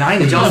talking 90s.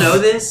 Did y'all know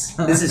this?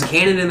 This is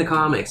canon in the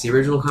comics. The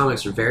original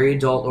comics were very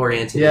adult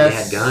oriented.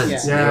 Yes. They had guns.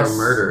 Yes. They Yes. were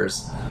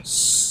murderers.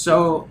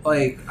 So,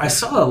 I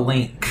saw a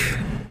link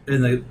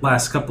in the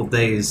last couple of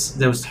days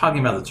that was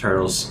talking about the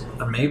turtles.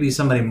 Maybe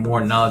somebody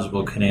more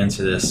knowledgeable can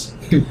answer this.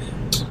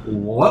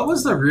 What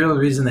was the real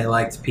reason they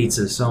liked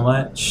pizza so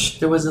much?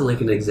 There wasn't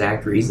an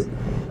exact reason.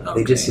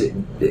 They just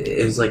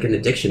it was like an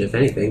addiction, if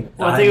anything.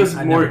 Well, I think it was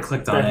I more never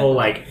clicked on that it. whole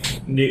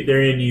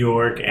they're in New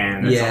York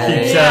and it's Yeah. a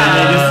whole,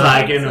 Yeah.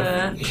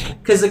 and they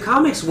just Because the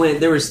comics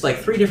there was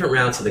 3 different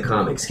routes of the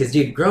comics. Because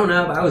dude, growing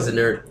up, I was a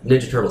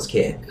Ninja Turtles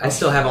kid. I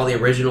still have all the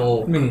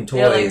original toys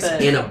Yeah, like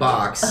the- in a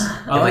box. I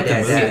in my like the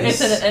dad's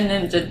movies. house.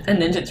 It's a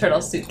Ninja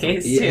Turtle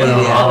suitcase too.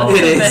 Yeah, All of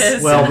it it is.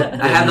 is. Well,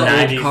 I have the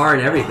 90s. old car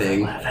and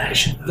everything. live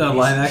action. The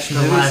live action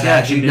The movies? live Yeah,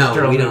 action dude, Ninja no,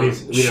 Turtle we don't.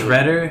 movies. We don't.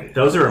 Shredder.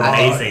 Those are Oh,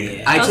 amazing.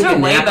 yeah. I Those took are a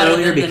way nap better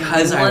earlier than the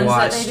because new I ones that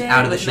watched they did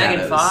Out of the with Megan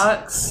Shadows.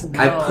 Fox.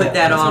 I put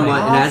that on,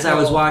 That's and as I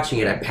was awful. watching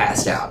it, I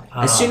passed out.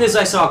 As soon as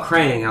I saw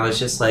Krang, I was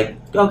just like,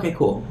 okay,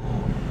 cool.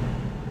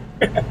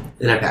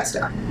 Then I passed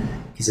out.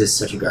 Because it's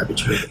such a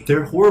garbage movie.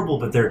 They're horrible,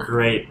 but they're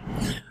great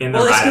in the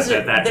Well, it's write-up because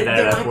they're, that they're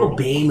Michael horrible.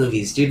 Bay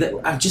movies, dude.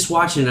 I'm just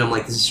watching it, and I'm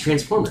like, this is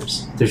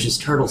Transformers. There's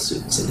just turtle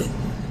suits in it.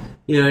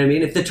 You know what I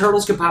mean? If the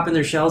turtles could pop in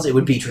their shells, it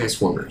would be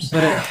Transformers.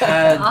 But it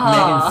had Aw.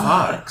 Megan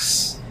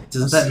Fox.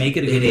 Doesn't that make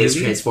it a good It is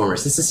movie?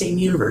 Transformers. It's the same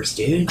universe,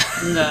 dude.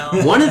 No.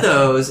 One of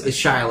those is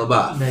Shia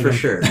LaBeuf, for Megan.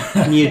 sure.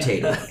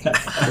 Mutated.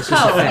 That's just a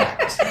Oh.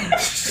 fact.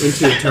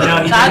 Into a turtle.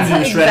 No, he That's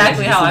turned into Shredder.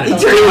 exactly how I He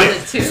felt turned about into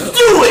it too.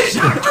 Do it!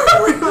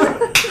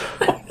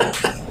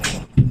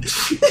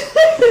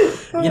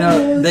 You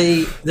know,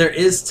 there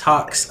is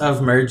talks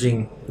of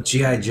merging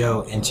G.I.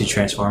 Joe into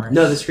Transformers.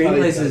 No, the Oh,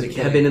 screenplays you're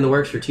kidding. have been in the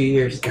works for 2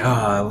 years.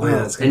 God,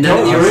 that's And gonna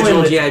none of the Don't ruin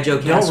original it. G.I. Joe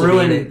cast Don't will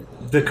be in it. ruin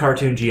the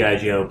cartoon G.I.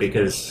 Joe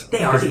because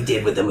They already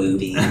did with the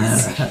movies.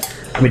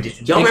 I mean,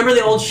 did Y'all remember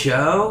the old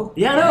show?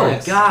 Yeah, I know.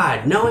 Oh,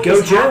 God, knowing Go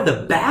is half Joe.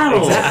 the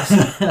battle.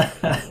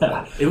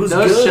 It was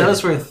Those good.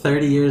 shows were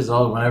 30 years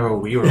old whenever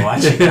we were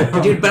watching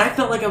them. Dude, but I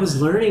felt like I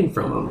was learning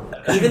from them,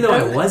 even though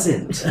I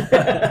wasn't.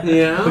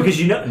 Yeah. Because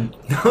you know,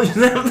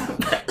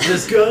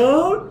 Just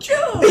Go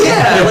Joe.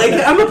 Yeah, like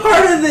I'm a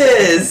part of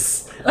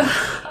this.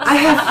 I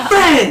have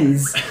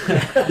friends.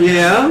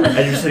 Yeah.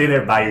 And you're sitting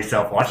there by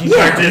yourself watching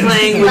Yeah, cartoons.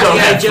 playing We with don't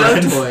G.I. have Joe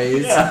friends.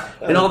 toys. Yeah.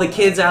 And all the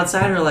kids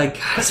outside are like,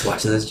 God, just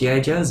watching those G.I.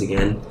 Joes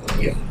again.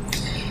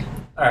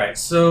 all right,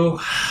 so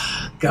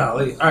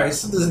golly, all right,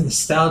 so the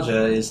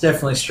nostalgia is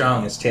definitely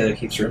strong, as Taylor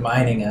keeps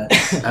reminding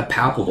us.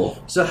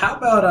 Palpable. So how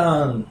about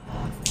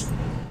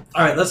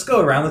all right, let's go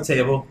around the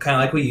table, kind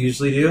of like we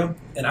usually do,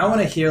 and I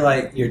want to hear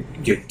like your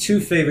 2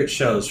 favorite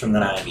shows from the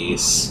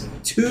 90s.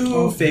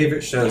 2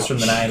 favorite shows from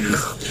the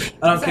 90s.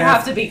 I don't Does it care.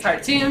 have to be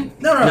cartoon?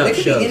 No, No, it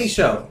could shows. be any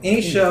show.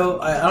 Any show.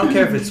 I don't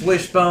care if it's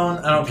Wishbone.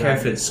 I don't care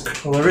if it's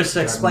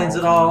Clarissa Explains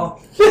It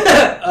All.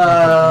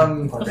 I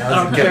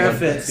don't care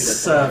if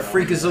it's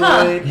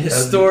Freakazoid,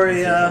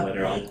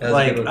 Historia.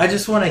 Like, I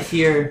just want to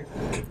hear.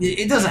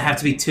 It doesn't have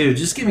to be 2.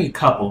 Just give me a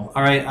couple.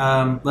 All right.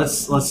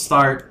 Let's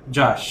start.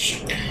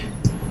 Josh.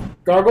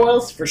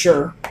 Gargoyles for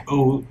sure.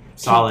 Oh,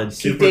 solid.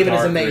 Keith David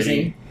is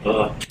amazing.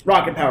 Ugh.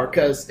 Rocket Power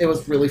because it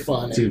was really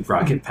fun. Dude,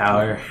 Rocket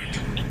Power.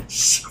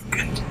 So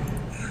good.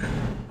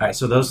 All right.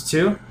 So those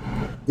 2.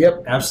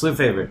 Yep. Absolute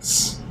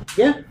favorites.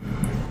 Yeah.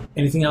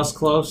 Anything else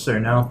close or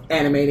no?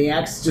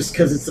 Animaniacs, just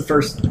because it's the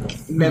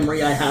first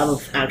memory I have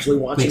of actually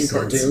watching Makes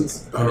sense.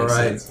 cartoons. All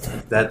right,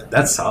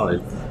 that's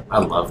solid. I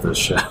love those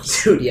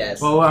shows. Dude,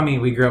 yes. Well, I mean,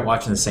 we grew up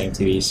watching the same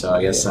TV, so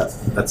I guess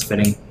that's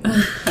fitting.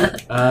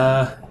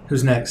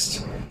 Who's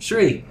next?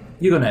 Shree,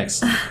 you go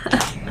next.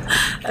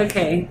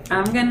 Okay,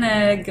 I'm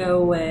gonna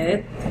go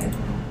with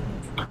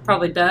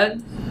probably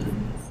Doug.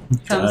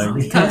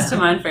 Comes to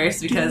mind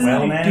first because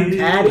Well, man.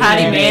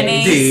 Patty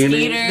Mayonnaise, Dude.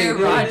 Skeeter,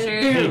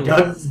 Roger.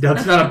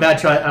 Doug's not a bad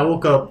choice. I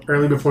woke up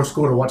early before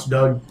school to watch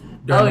Doug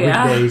during Oh, the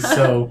yeah? weekdays,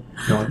 so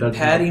no, Doug's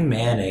Patty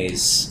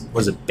Mayonnaise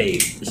was a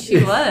babe.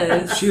 She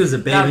was. She was a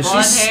babe. That and She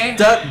blonde hair.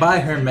 stuck by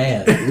her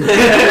man.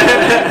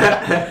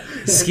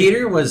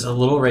 Skeeter was a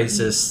little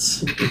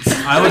racist.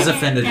 I was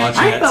offended watching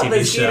I that felt TV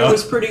that Skeeter show.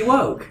 was pretty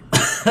woke.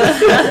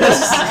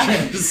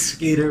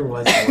 Skeeter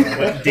was.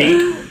 What,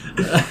 Dink?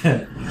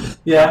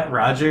 Yeah,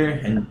 Roger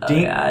and Oh,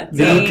 Dink. yeah.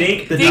 Dink.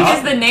 Dink, The Dink dog?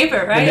 is the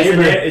neighbor, right?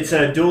 It's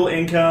a dual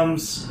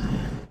incomes.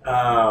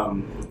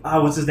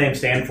 What's his name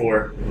stand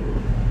for?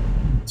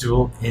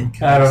 Dual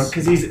income. I don't.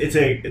 Because it's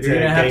a You're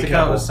gonna have gay to come up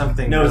couple. with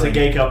something. No, it's a really-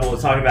 gay couple.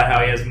 It's talking about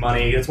how he has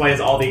money. That's why he has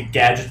all the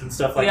gadgets and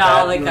stuff like yeah, that.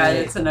 all the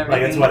gadgets and Like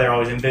everything. that's why they're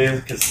always in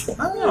business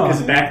Oh.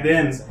 because back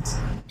then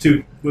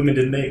 2 women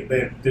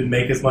didn't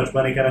make as much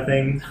money kind of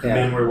thing. Yeah.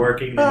 Men were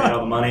working, they made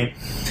all the money.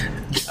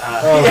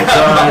 Oh, yeah,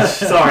 gosh.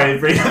 sorry,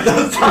 bring up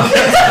those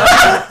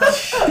topics.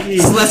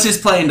 So let's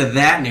just play into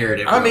that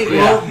narrative. I mean, real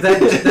well, quick.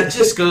 that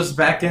just goes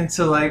back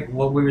into like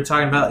what we were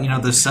talking about. You know,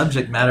 the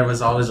subject matter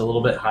was always a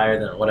little bit higher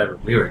than whatever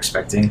we were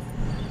expecting.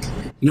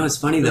 You know, it's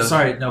funny though.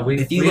 Sorry, no,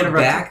 If you we look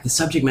interrupted. back, the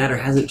subject matter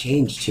hasn't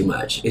changed too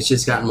much. It's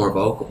just gotten more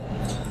vocal.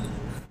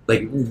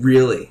 Like,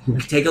 really.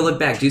 Take a look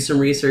back. Do some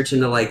research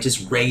into, like,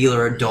 just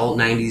regular adult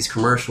 90s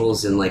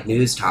commercials and, like,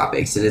 news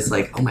topics. And it's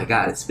like, oh my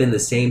god, it's been the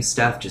same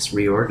stuff, just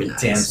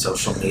reorganized. Damn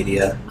social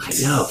media. I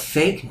know.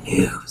 Fake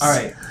news. All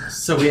right,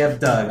 so we have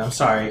Doug. I'm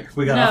sorry,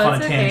 we got No, off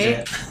on a it's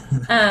okay.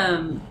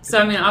 tangent. So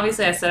I mean,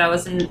 obviously, I said I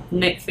was a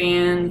Nick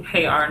fan.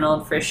 Hey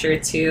Arnold for sure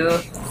too.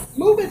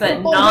 Moving But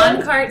football.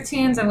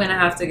 non-cartoons, I'm gonna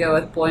have to go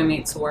with Boy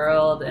Meets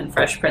World and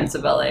Fresh Prince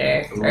of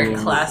Bel-Air, or Ooh.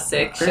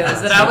 classic Very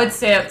shows that I would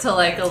stay up till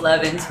like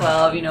 11,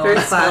 12. You know, Very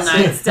on school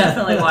classic. nights,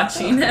 definitely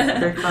watching.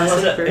 Very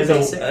classic, very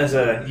basic. As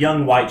a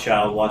young white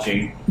child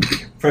watching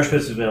Fresh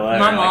Prince of Bel-Air,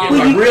 My mom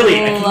I really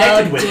loved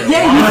connected with it. it.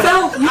 Yeah, you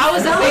felt. I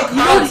was a big you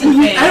know, Carlton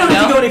fan. I don't you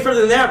have to know? go any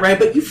further than that, right?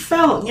 But you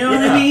felt. You know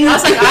what I mean? I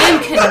was like, I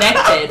am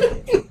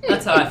connected.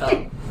 That's how I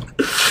felt.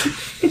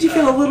 Did you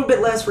feel a little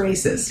bit less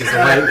racist as a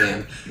white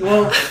man?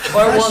 Well,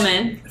 Or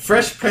woman.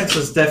 Fresh Prince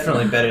was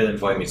definitely better than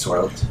Boy Meets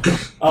World.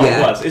 Oh, Yeah.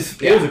 it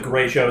was. It was a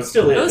great show. It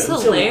still is. It was It's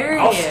still-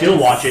 hilarious. I'll still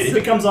watch it. If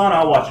it comes on,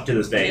 I'll watch it to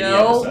this day. Yo, the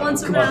episode.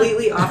 once Come on.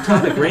 Completely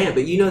off-topic rant,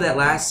 but you know that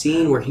last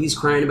scene where he's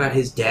crying about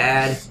his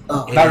dad?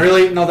 Oh, And- That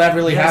really that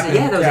really Yeah, happened.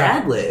 yeah, that was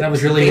ad-lib. That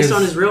was really based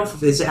his,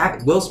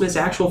 on Will Smith's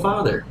actual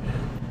father.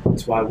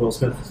 That's why Will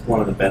Smith is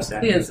one of the best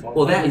actors. He is. of all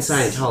Well, that time. and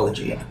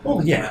Scientology.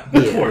 Well, yeah,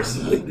 of Yeah. course.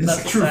 It's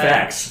That's true sad.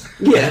 facts.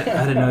 Yeah,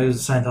 I didn't know he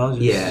was a Scientologist.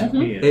 yeah.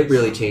 Mhm. It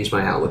really changed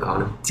my outlook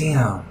on him.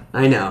 Damn.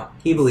 I know.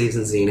 He believes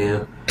in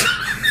Xenu.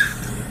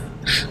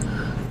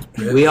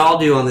 We all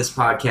do on this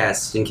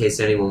podcast, in case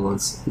anyone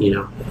wants,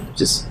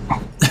 just...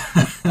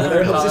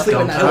 They're just leaving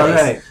Don't that kill out. All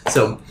right.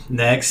 So,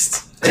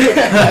 Next. so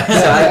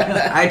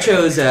I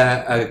chose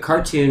a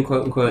cartoon,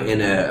 quote unquote,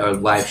 in a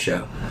live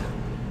show.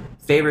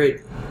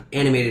 Favorite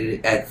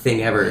animated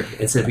thing ever,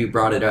 and since we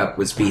brought it up,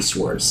 was Beast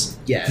Wars.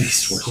 Yes.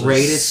 Beast Wars.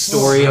 Greatest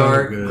story So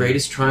arc, good.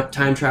 greatest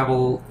time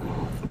travel,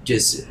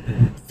 just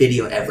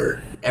video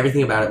ever.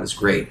 Everything about it was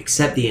great,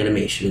 except the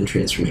animation and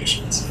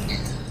transformations.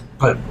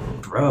 But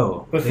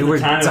bro, But for they the were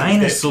time,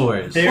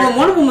 dinosaurs. they- Well,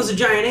 one of them was a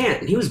giant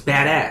ant, and he was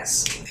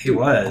badass. He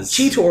was.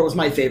 Cheetor was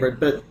my favorite,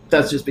 but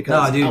that's just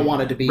because No, dude. I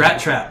wanted to be. Rat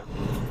Trap.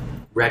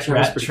 Rat Trap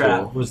was Rat pretty Trap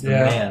cool. was the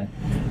Yeah. man.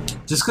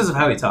 Just because of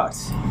how he talked.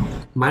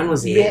 Mine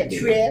was the ant.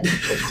 Dude.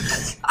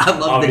 I love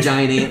the Obviously.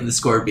 giant ant and the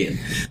scorpion.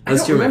 I Those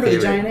don't two are my remember the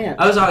favorite. giant ant.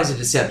 I was always a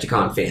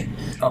Decepticon fan.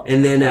 Oh.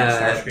 And then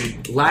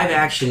Starscream. live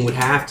action would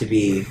have to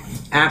be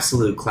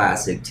absolute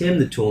classic. Tim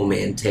the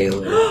Toolman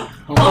Taylor.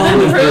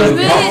 Home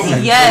Improvement?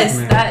 Improvement. Yes,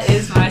 that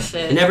is my It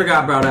shit. never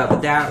got brought up,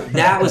 but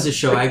that was a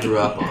show I grew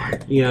up on.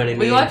 You know what I mean?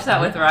 We watch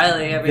that with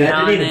Riley every That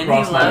now didn't and even then.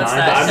 He cross my mind. loves But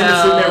that I've been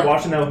sitting there show.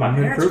 watching that with my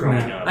parents growing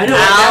Improvement. up. I know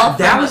Al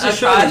that from was a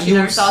show across that you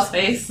Universal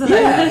Space.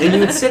 Yeah, and you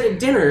would sit at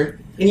dinner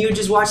and you would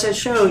just watch that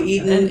show,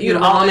 eating And your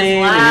you'd ramen always and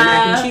your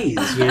mac and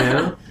cheese. You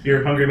know?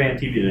 You're Hungry Man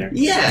TV there.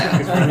 Yeah.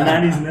 It's from the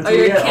 90s and that's Or what we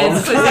your get all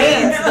kids' the time.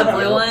 cuisines, the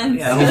blue ones.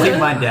 Yeah, you think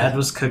my dad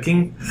was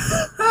cooking?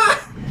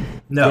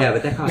 No. Yeah,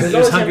 but that cost. It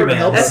was Hungry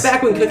Man. That's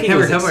back when cooking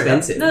Hammer, was hammer,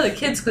 expensive. No, the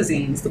kids'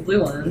 cuisines, the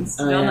blue ones.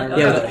 Oh, Y'all yeah. know-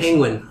 Yeah, y'all with know. the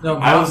penguin. No,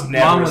 I was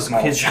never mom a was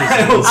small kids'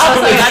 child. I was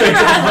like, I never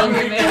had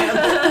Hungry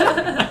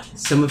Man.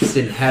 Some of us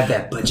didn't have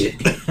that budget.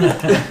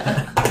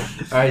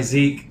 All right,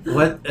 Zeke.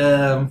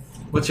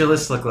 What's your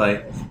list look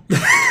like?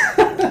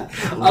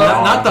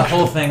 Not the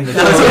whole thing. I was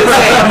gonna say,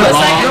 The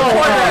second Long.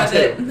 quarter of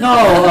it.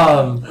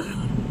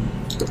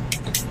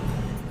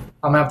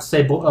 I'm gonna have to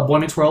say Boy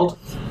Meets World.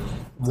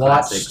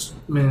 Watched.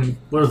 I mean,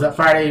 what was that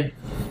Friday?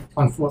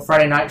 On what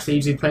Friday nights they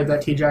usually played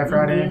that TGI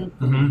Friday.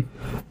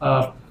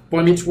 Mm-hmm.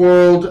 Boy Meets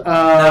World.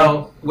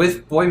 Now,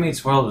 with Boy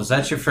Meets World, was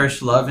that your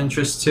first love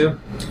interest too?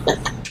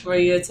 Were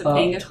you a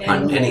Topanga fan?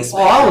 on any Oh,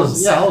 I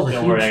was. Yeah, I was a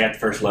Don't worry, I huge. got the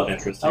first love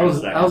interest. I was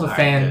a fan.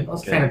 good, I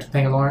was a good. fan of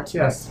Topanga Lawrence.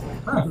 Yes.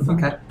 Oh,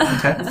 okay.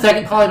 Okay.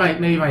 Second, probably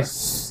maybe my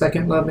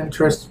second love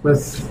interest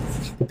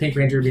with the Pink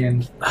Ranger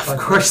being Of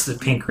course, the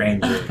Pink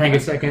Ranger.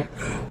 Topanga second.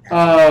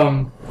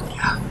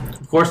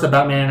 Of course, the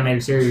Batman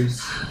animated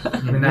series.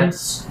 I mean,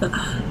 that's a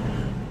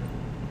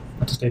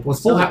staple.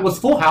 Was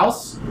Full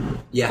House?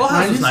 Yeah. Full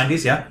House was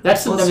 90s, yeah.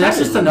 That's Well, that's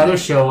just another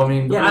show. I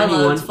mean, Yeah. I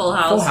 91. loved Full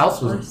House. Full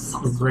House was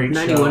a great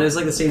 91 show. is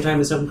like the same time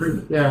as Home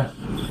Improvement. Yeah.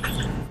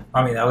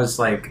 I mean, that was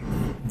like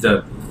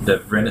the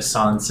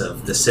renaissance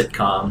of the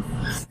sitcom.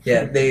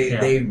 Yeah,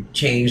 Yeah. they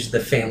changed the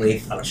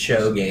family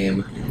show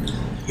game.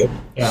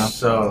 Yeah.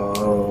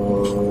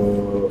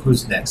 So,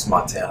 who's next,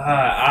 Montana?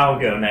 I'll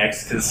go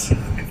next because,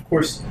 of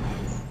course,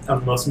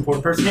 I'm the most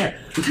important person here.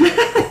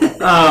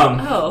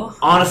 Oh.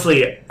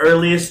 Honestly,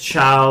 earliest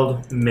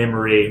child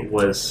memory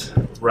was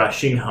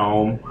rushing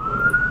home.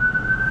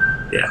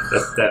 Yeah,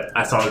 that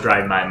I saw it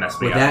driving by and messed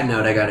me With up. that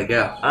note, I gotta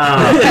go.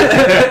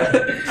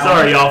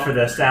 Sorry, y'all, for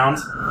the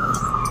sounds.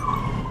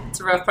 It's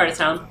a rough part of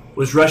town.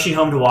 Was rushing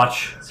home to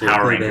watch Seriously,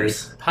 Power baby.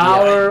 Rangers.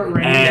 Power And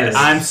Rangers.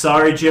 I'm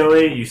sorry,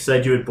 Joey, you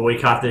said you would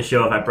boycott this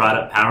show if I brought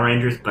up Power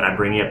Rangers, but I'm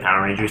bringing up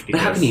Power Rangers But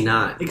because how can you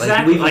not?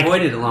 Exactly, We've like-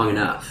 avoided it long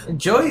enough.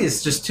 Joey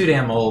is just too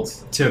damn old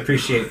to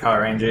appreciate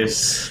Power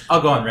Rangers.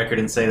 I'll go on record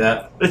and say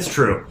that. it's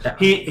true. Yeah.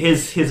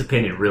 His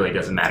opinion really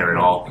doesn't matter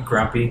at all.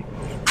 Grumpy.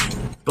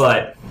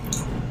 But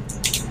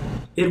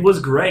it was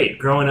great.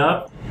 Growing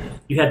up,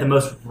 you had the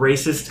most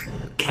racist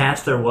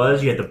cast there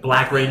was. You had the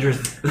Black Rangers,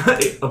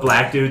 a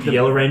black dude. The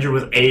Yellow Ranger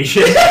was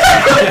Asian.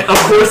 Of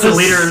course, the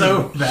leader.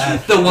 so bad.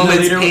 The woman's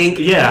leader, pink.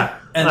 Yeah,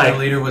 And like, the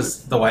leader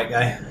was the white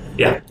guy.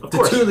 yeah, of The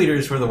course. two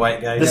leaders were the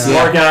white guys. The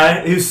smart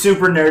guy who's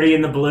super nerdy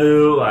in the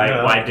blue, like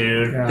Yeah. white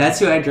dude. Yeah. That's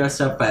who I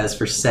dressed up as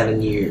for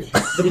 7 years.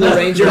 The Blue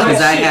Ranger.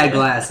 Because I had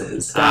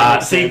glasses.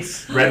 See,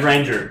 Red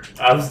Ranger.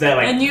 I was that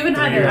like. And you even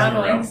had 3 your years in a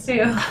own row. wings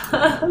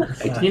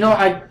too. You know,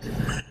 I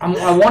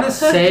want to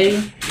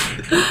say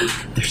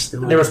There's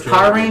still there was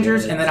Power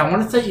Rangers, and then I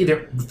want to say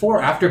either before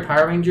or after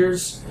Power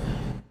Rangers.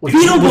 Was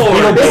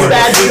Beetleborgs! Big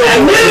Bad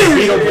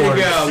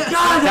Beetleborgs.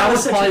 God, That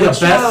was such probably a the good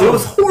best. show. It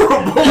was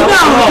horrible.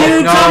 No,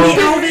 dude, no, Tommy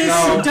Elvis,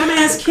 no.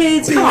 dumbass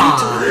kids, come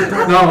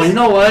on. No, you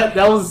know what?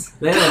 That was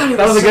Man,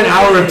 that was a good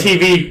hour of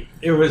TV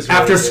It was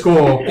after really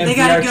school. good. And They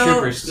gotta VR go-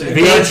 Troopers too.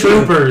 VR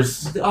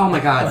Troopers. Oh my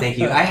god, thank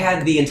you. I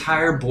had the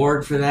entire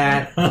board for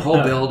that, the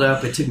whole build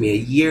up. It took me a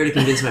year to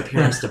convince my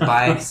parents to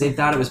buy it because they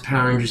thought it was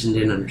Power Rangers and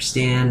didn't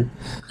understand.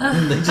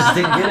 They just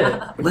didn't get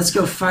it. Let's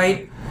go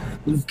fight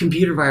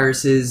computer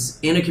viruses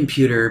in a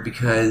computer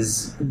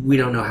because we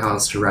don't know how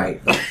else to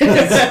write.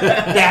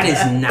 That is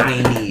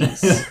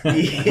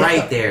 90s.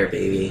 Right there,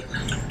 baby.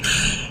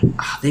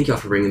 Ah, thank y'all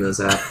for bringing those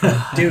up.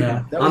 Dude,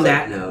 Yeah. that On was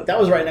that note, that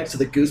was right next to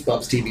the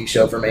Goosebumps TV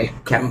show for me.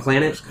 Captain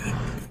Planet?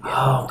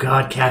 Oh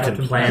God, Captain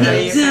Are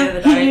Planet. you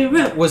afraid of the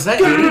dark? Was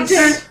that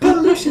 80s?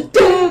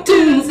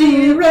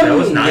 That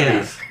was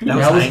 90s.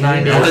 That was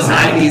 90s. That was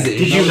 90s.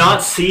 Did you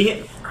not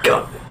see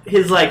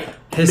his like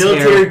His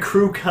military hair.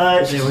 crew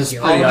cut? It was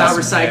All pretty about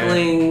awesome hair.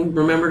 recycling.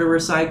 Remember to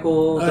recycle.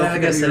 Oh, Don't I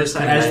forget guess to that is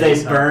recycle. As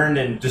they burned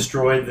and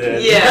destroyed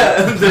the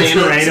Yeah, the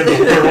terrain of the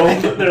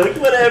world. They're like,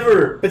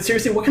 whatever. But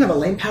seriously, what kind of a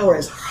lame power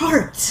is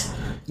heart?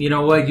 You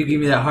know what? You give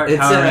me that heart It's,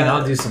 power, and uh,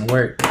 I'll do some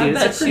work. I Dude,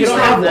 bet it's a she's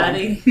pretty strong not one.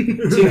 daddy.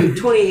 To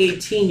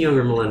 2018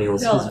 younger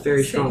millennials, Y'all it's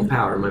very same. strong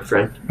power, my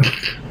friend.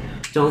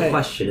 Don't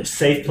question it.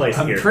 Safe place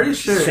I'm here. pretty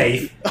sure-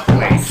 Safe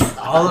place.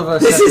 All of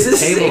us This at is the a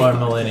table safe- are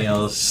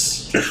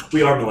millennials.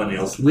 We are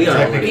millennials. We are.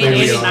 Technically, Being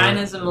we 89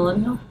 is a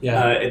millennial?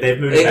 They've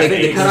moved it back to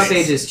The cutoff 86.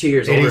 age is 2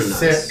 years older than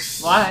us.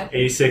 86. Why?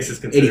 86 is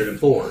considered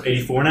 84.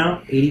 84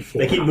 now. 84.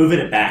 They keep moving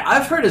it back.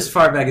 I've heard as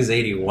far back as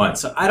 81,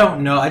 so I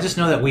don't know. I just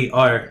know that we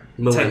are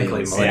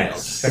technically Millennials,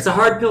 millennials. It's a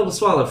hard pill to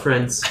swallow,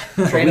 friends.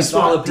 But Train we of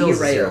swallow thought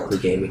pills at derailed. Zero Clue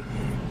Gaming.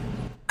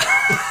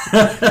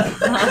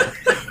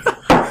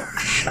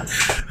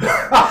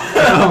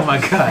 Oh my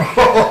god.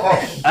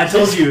 I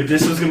told you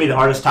this was gonna be the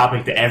hardest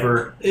topic to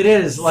ever It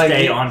is like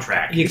stay you, on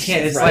track. you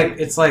can't. It's Right.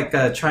 like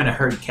trying to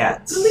herd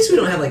cats. At least we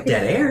don't have like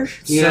dead air.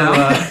 You So,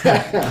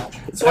 know?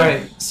 all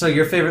right. So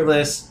your favorite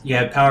list? You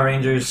had Power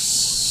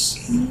Rangers.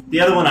 The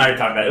other one I already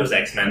talked about, it was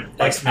X-Men.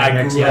 Like, X-Men, I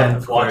grew X-Men, up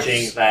of course.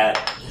 watching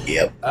that,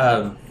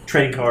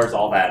 trading cards,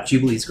 all that.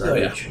 Jubilee's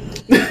garbage.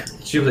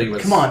 Jubilee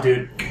was. Come on,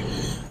 dude.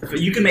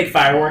 You can make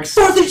fireworks.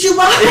 4th of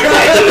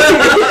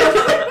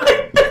July!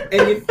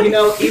 And you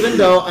know, even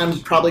though I'm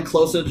probably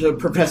closer to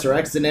Professor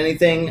X than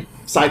anything,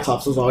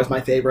 Cyclops was always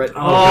my favorite.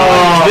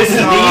 Oh, this is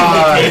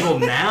God. the table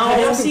Have now?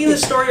 you seen the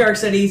story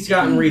arcs that he's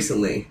gotten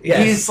recently?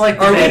 Yes. He's like.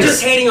 Or are we the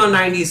just hating on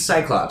 90s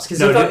Cyclops?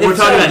 Because No, we're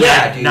talking about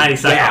yeah, dude. 90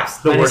 Cyclops,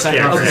 the 90 worst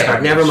Cyclops. character. Okay,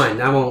 Garbage. never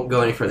mind. I won't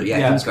go any further. Yeah,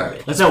 Yeah. he was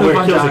garbage. That's how Poop weird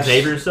on kills Josh.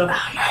 Xavier and stuff.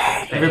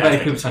 Everybody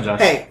poops on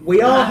Josh. Hey,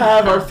 we all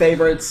have our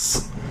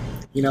favorites.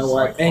 You know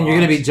what? And you're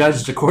gonna be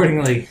judged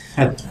accordingly.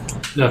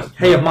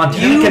 Hey, if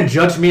Montana can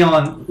judge me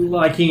on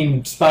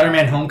liking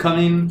Spider-Man: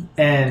 Homecoming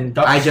and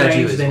Doctor I judge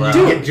you Strange, as then well.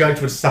 you get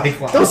judged with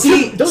Cyclops. Those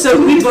two So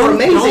we movies were both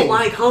amazing. don't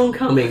like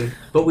Homecoming,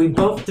 but we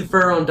both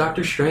defer on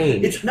Doctor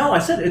Strange. No, I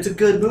said it's a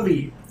good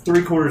movie.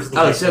 3/4 of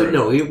the Oh, way so through.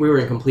 no, we were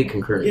in complete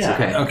concurrence. Yeah.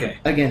 Okay. Okay,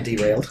 Again,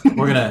 derailed.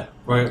 we're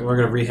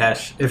gonna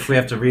rehash if we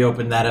have to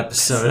reopen that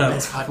episode up.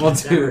 Best We'll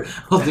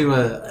podcast do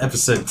a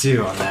episode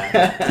 2 on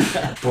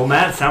that. Well,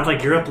 Matt, sounds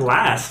like you're up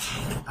last.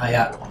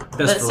 Yeah, But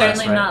best for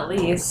certainly last, right? not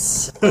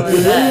least. Or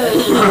that.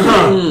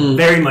 Hmm.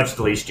 Very much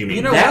the least you mean.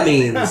 You know That what?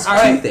 means All two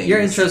right, things. your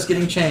intro's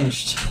getting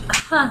changed.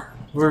 Huh.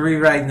 We're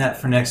rewriting that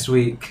for next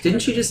week.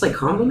 Didn't she just like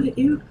compliment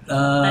you?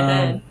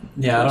 I did.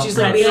 Yeah, I don't She's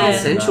think like being I all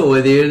did. sensual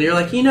with you, and you're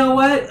like, you know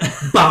what?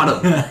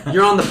 Bottom.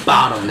 You're on the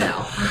bottom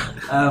now.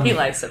 He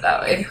likes it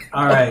that way.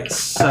 All right,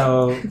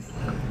 so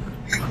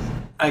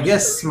I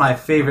guess my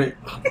favorite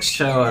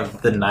show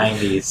of the It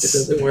 90s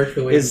doesn't work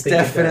the way is you think it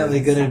definitely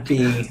does. going to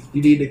be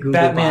You need to Google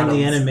Batman the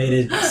bottoms.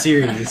 Animated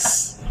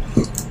Series.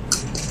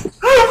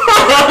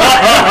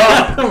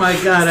 Oh my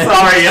god.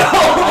 Sorry,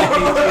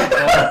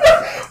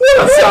 y'all.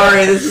 I'm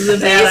sorry, this is a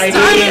bad He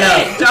started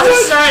idea. it. Josh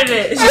started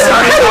it.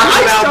 Sorry,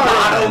 talking about started.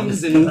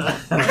 bottoms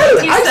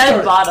and He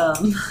said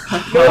bottom.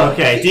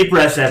 Okay, deep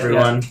breaths,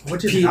 everyone. What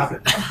just Pete-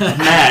 happened?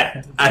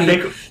 Matt, I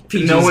think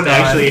PG's no one gone.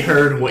 actually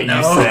heard what you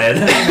said.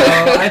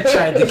 No, I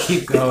tried to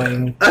keep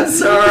going. I'm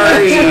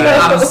sorry.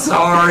 I'm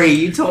sorry.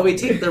 You told me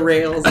to take the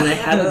rails, and I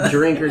had a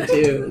drink or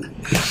two.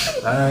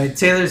 Alright,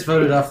 Taylor's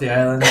voted off the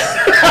island.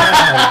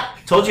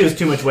 Told you it was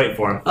too much weight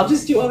for him. I'll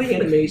just do all the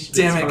animation.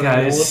 Damn It's it, fine.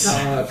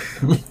 guys.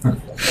 We'll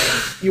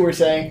talk. You were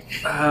saying?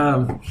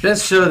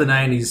 Best show of the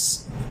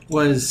 90s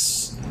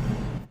was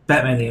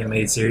Batman the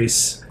Animated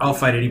Series. I'll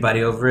fight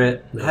anybody over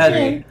it. No, Had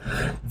okay.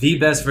 the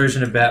best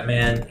version of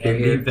Batman Here,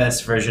 and here. the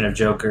best version of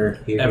Joker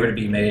Here, ever here. to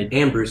be made.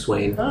 And Bruce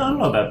Wayne. I don't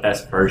know about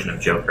best version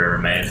of Joker ever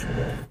made.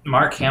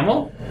 Mark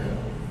Hamill?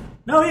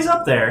 No, he's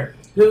up there.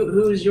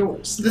 Who's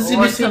yours? This is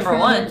What's number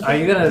one? Are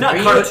you gonna... Not Are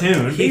you-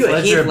 cartoon. Heath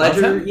Ledger Ledger,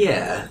 above him?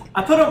 yeah.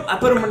 I put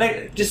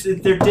him just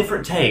they're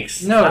different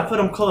takes. No. I put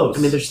them close.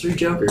 I mean, there's 3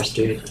 Jokers,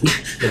 dude.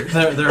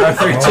 There are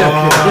 3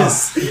 Oh.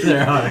 Jokers.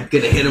 There are.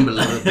 Gonna hit him a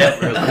little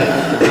bit real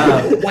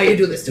quick. Why you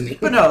do this to me?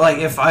 But no, like,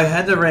 if I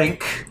had to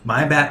rank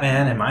my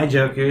Batman and my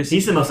Jokers,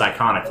 he's the most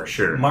iconic for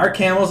sure. Mark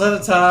Hamill's at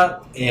the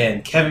top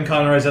and Kevin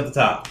Conroy's at the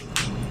top.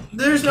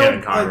 There's no...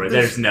 Kevin Conroy. like,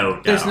 There's no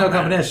doubt There's no on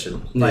that.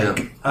 competition. Yeah.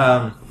 Like,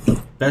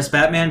 best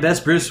Batman,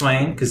 best Bruce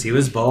Wayne, because he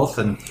was both,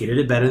 and he did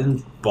it better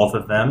than both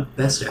of them.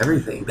 Best of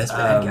everything. Best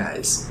bad Um,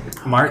 guys.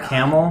 Mark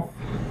Hamill,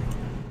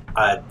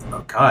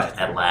 oh god,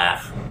 That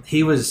laugh.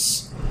 he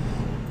was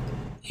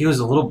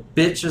a little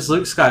bitch as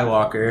Luke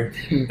Skywalker,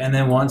 and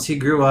then once he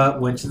grew up,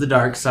 went to the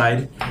dark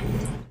side.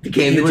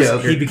 Became the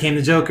Joker. He became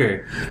the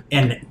Joker,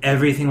 and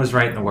everything was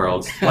right in the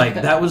world. Like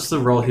that was the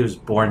role he was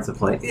born to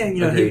play. Yeah,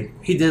 you know, Agreed.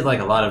 he did like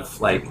a lot of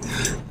like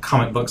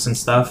comic books and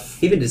stuff.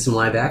 He even did some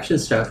live action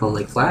stuff on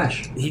like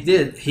Flash. He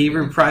did. He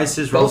reprised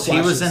his Both roles. He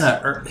was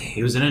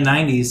Flashes. in a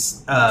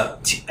 '90s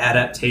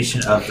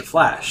adaptation of the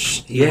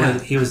Flash. Yeah.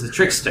 He was the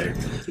trickster,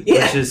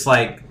 Yeah. which is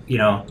like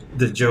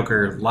the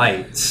Joker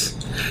light.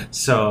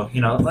 So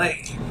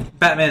like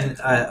Batman,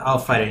 I'll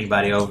fight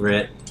anybody over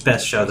it.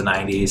 Best show of the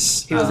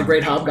 '90s. He was a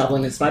great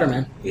Hobgoblin in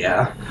Spider-Man.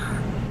 Yeah,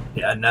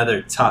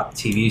 another top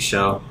TV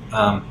show.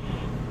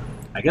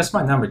 I guess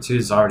my number 2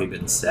 has already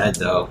been said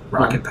though.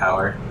 Rocket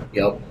Power.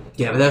 Yep.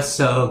 Yeah, but that's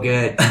so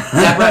good.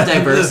 That brought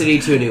diversity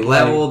to a new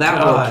level. That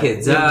God, woke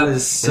kids it up.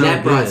 was so and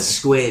that brought good.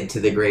 squid to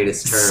the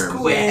greatest term.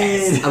 Squid!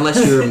 Yes.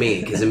 Unless you were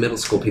me, because in middle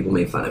school people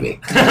made fun of me.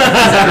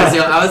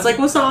 I was like,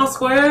 what's all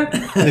squid?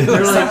 They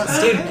were like,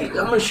 dude, I'm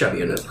going to shove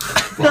you in a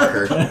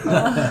fucker.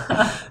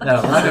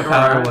 No, Rocket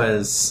Power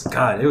was,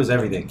 God, it was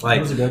everything. Like,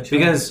 It was a good show.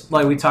 because,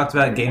 like, we talked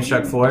about in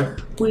GameStruck 4,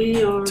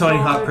 Tony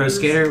Hawk Pro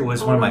Skater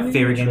was one of my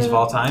favorite games of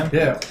all time.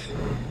 Yeah.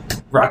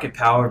 Rocket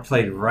Power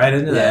played right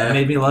into that. Yeah. It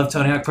made me love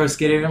Tony Hawk Pro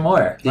Skater even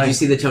more. Did you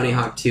see the Tony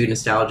Hawk 2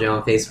 nostalgia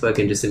on Facebook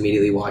and just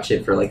immediately watch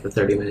it for like the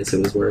 30 minutes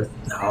it was worth?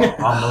 No,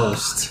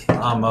 almost.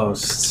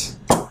 Almost.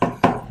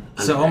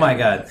 So, oh my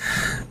God.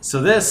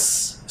 So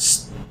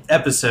this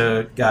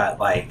episode got,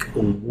 like,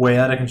 way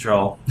out of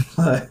control.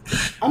 I'm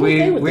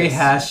okay with we this.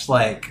 hashed,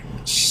 like,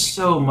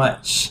 so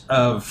much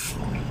of...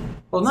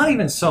 Well, not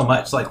even so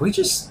much. Like,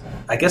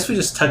 I guess we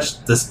just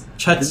touched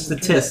the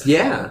tip.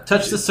 Yeah.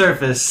 Touched the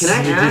surface. Can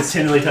I You ask? just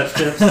tenderly touch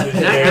tips.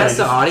 Can I ask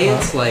the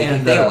audience, like, if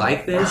And, they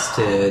like this,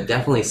 to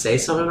definitely say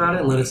something about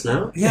it and let us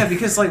know? Yeah,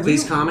 because, like,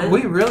 Please comment.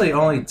 we really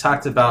only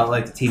talked about,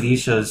 like, the TV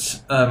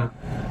shows.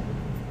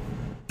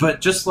 But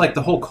just, like,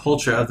 the whole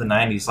culture of the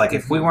 90s. Like,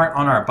 if we weren't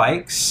on our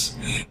bikes,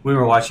 we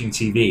were watching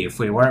TV. If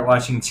we weren't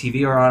watching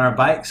TV or on our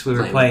bikes, we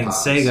were playing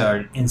Pogs. Sega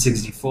or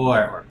N64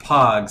 or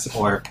Pogs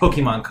or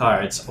Pokemon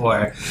cards.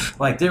 Or,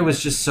 like, there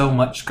was just so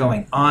much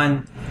going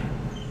on.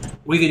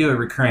 We could do a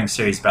recurring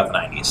series about the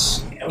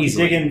 90s. Yeah, we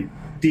Easily. dig in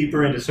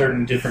deeper into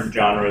certain different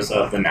genres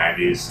of the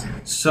 90s.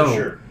 So, For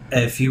sure.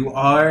 if you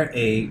are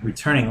a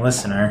returning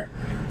listener,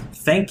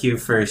 thank you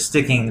for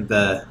sticking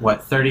the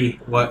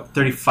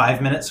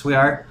 35 minutes we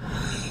are.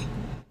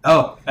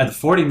 Oh, at the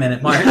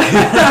 40-minute mark.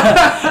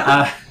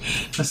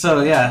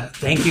 So yeah,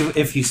 thank you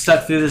if you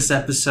stuck through this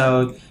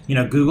episode. You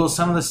know, Google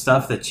some of the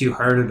stuff that you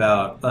heard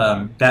about.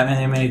 Batman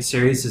Animated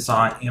Series is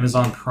on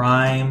Amazon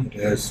Prime.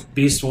 Yes.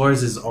 Beast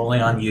Wars is only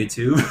on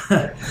YouTube.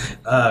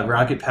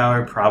 Rocket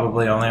Power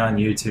probably only on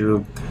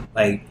YouTube.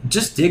 Like,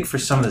 just dig for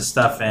some of this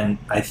stuff, and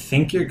I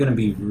think you're going to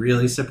be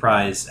really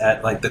surprised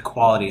at, like, the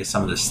quality of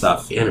some of this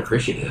stuff. And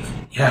appreciative.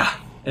 Yeah,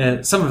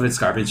 some of it's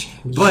garbage,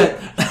 but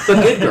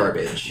But good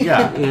garbage.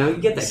 Yeah. You know, you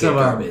get that So, good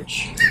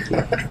garbage.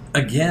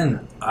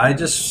 again, I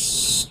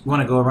just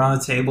want to go around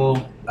the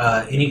table.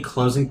 Any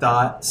closing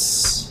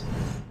thoughts?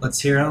 Let's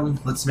hear them.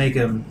 Let's make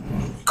them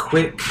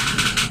quick.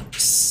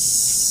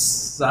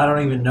 I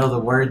don't even know the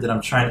word that I'm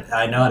trying to...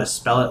 I know how to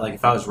spell it, like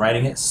if I was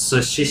writing it.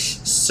 Sashimi.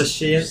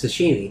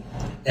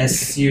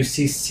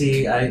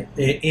 S-U-C-C-I...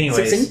 Anyways.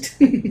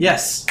 Succinct.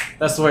 Yes,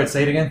 that's the word.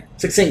 Say it again.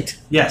 Succinct.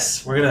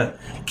 Yes, we're going to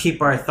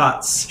keep our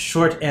thoughts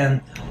short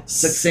and...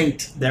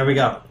 Succinct. There we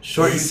go.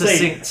 Short You and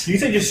say- succinct. You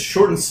say just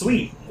short and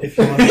sweet. If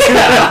you want to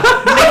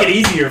make it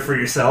easier for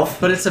yourself.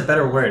 But it's a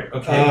better word,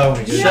 okay? Oh,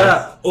 my Shut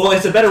up. Well,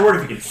 it's a better word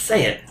if you can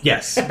say it.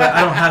 Yes, but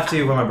I don't have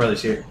to when my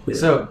brother's here.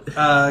 So,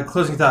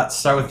 closing thoughts.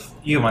 Start with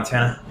you,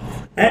 Montana.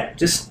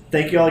 Just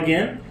thank you all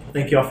again.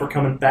 Thank you all for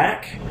coming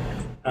back.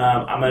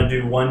 I'm going to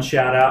do one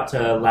shout out to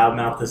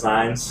Loudmouth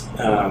Designs.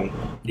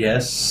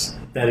 Yes.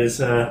 That is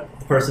the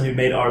person who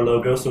made our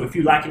logo. So if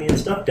you like any of the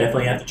stuff,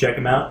 definitely have to check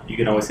them out. You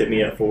can always hit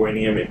me up for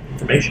any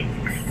information.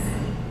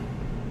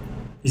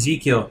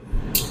 Ezekiel.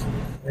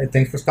 Hey,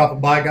 thanks for stopping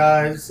by,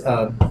 guys.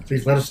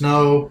 Please let us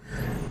know.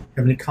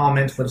 Have any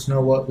comments? Let us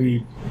know what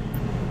we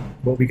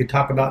could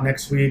talk about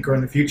next week or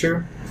in the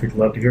future. We'd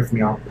love to hear from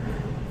y'all.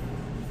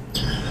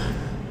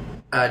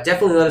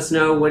 Definitely let us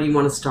know what do you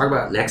want us to talk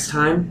about next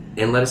time,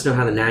 and let us know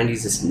how the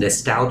 90s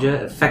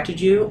nostalgia affected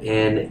you,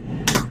 and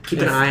keep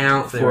an eye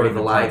out if they were for even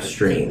the live private.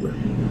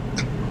 stream.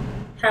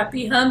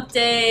 Happy hump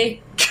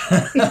day.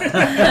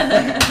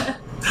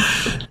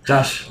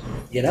 Josh.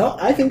 You know,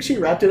 I think she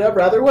wrapped it up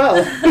rather well.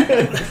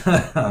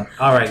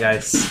 All right,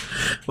 guys.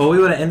 Well, we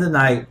want to end the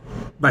night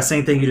by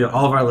saying thank you to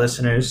all of our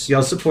listeners.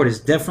 Y'all's support is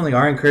definitely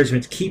our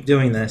encouragement to keep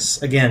doing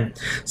this. Again,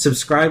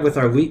 subscribe with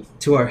our week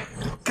to our...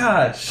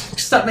 Gosh,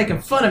 stop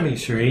making fun of me,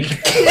 Sheree.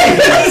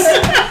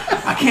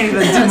 I can't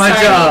even do my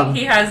Sorry, job.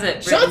 He has it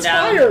written Shots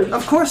down. fired.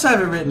 Of course I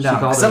have it written down,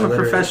 called because it I'm a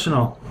illiterate.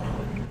 professional.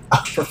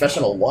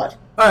 Professional what?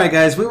 All right,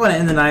 guys, we want to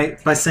end the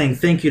night by saying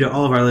thank you to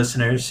all of our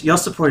listeners.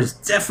 Y'all's support is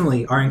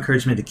definitely our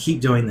encouragement to keep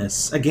doing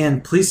this.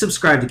 Again, please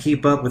subscribe to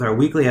keep up with our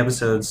weekly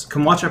episodes.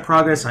 Come watch our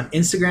progress on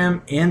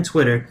Instagram and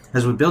Twitter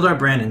as we build our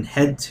brand, and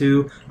head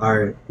to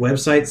our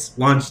website's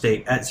launch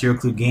date at Zero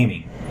Clue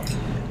Gaming.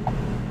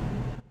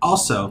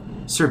 Also,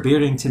 Sir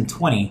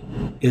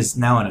Beardington20 is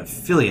now an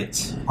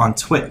affiliate on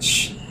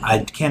Twitch.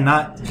 I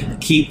cannot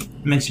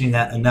keep mentioning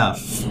that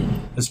enough.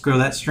 Let's grow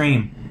that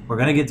stream. We're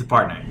going to get to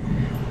partner.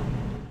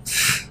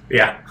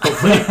 Yeah,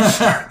 hopefully.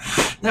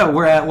 No,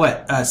 we're at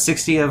what?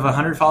 60 of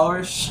 100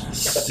 followers?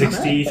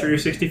 63 or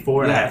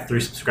 64, and I Yeah. have 3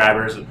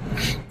 subscribers,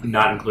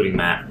 not including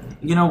Matt.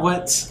 you know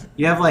what?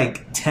 You have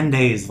like 10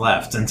 days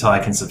left until I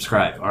can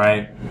subscribe,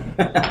 alright?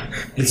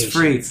 It's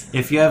free.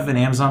 If you have an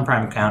Amazon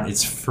Prime account,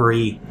 it's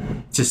free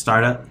to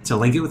start up, to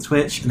link it with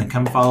Twitch, and then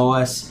come follow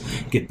us,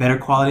 get better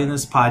quality in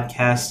this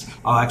podcast.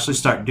 I'll actually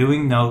start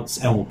doing notes,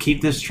 and we'll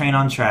keep this train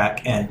on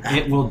track, and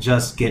it will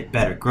just get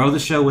better. Grow the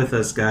show with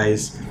us,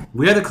 guys.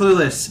 We are the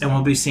Clueless, and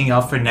we'll be seeing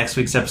y'all for next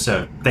week's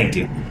episode. Thank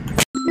you.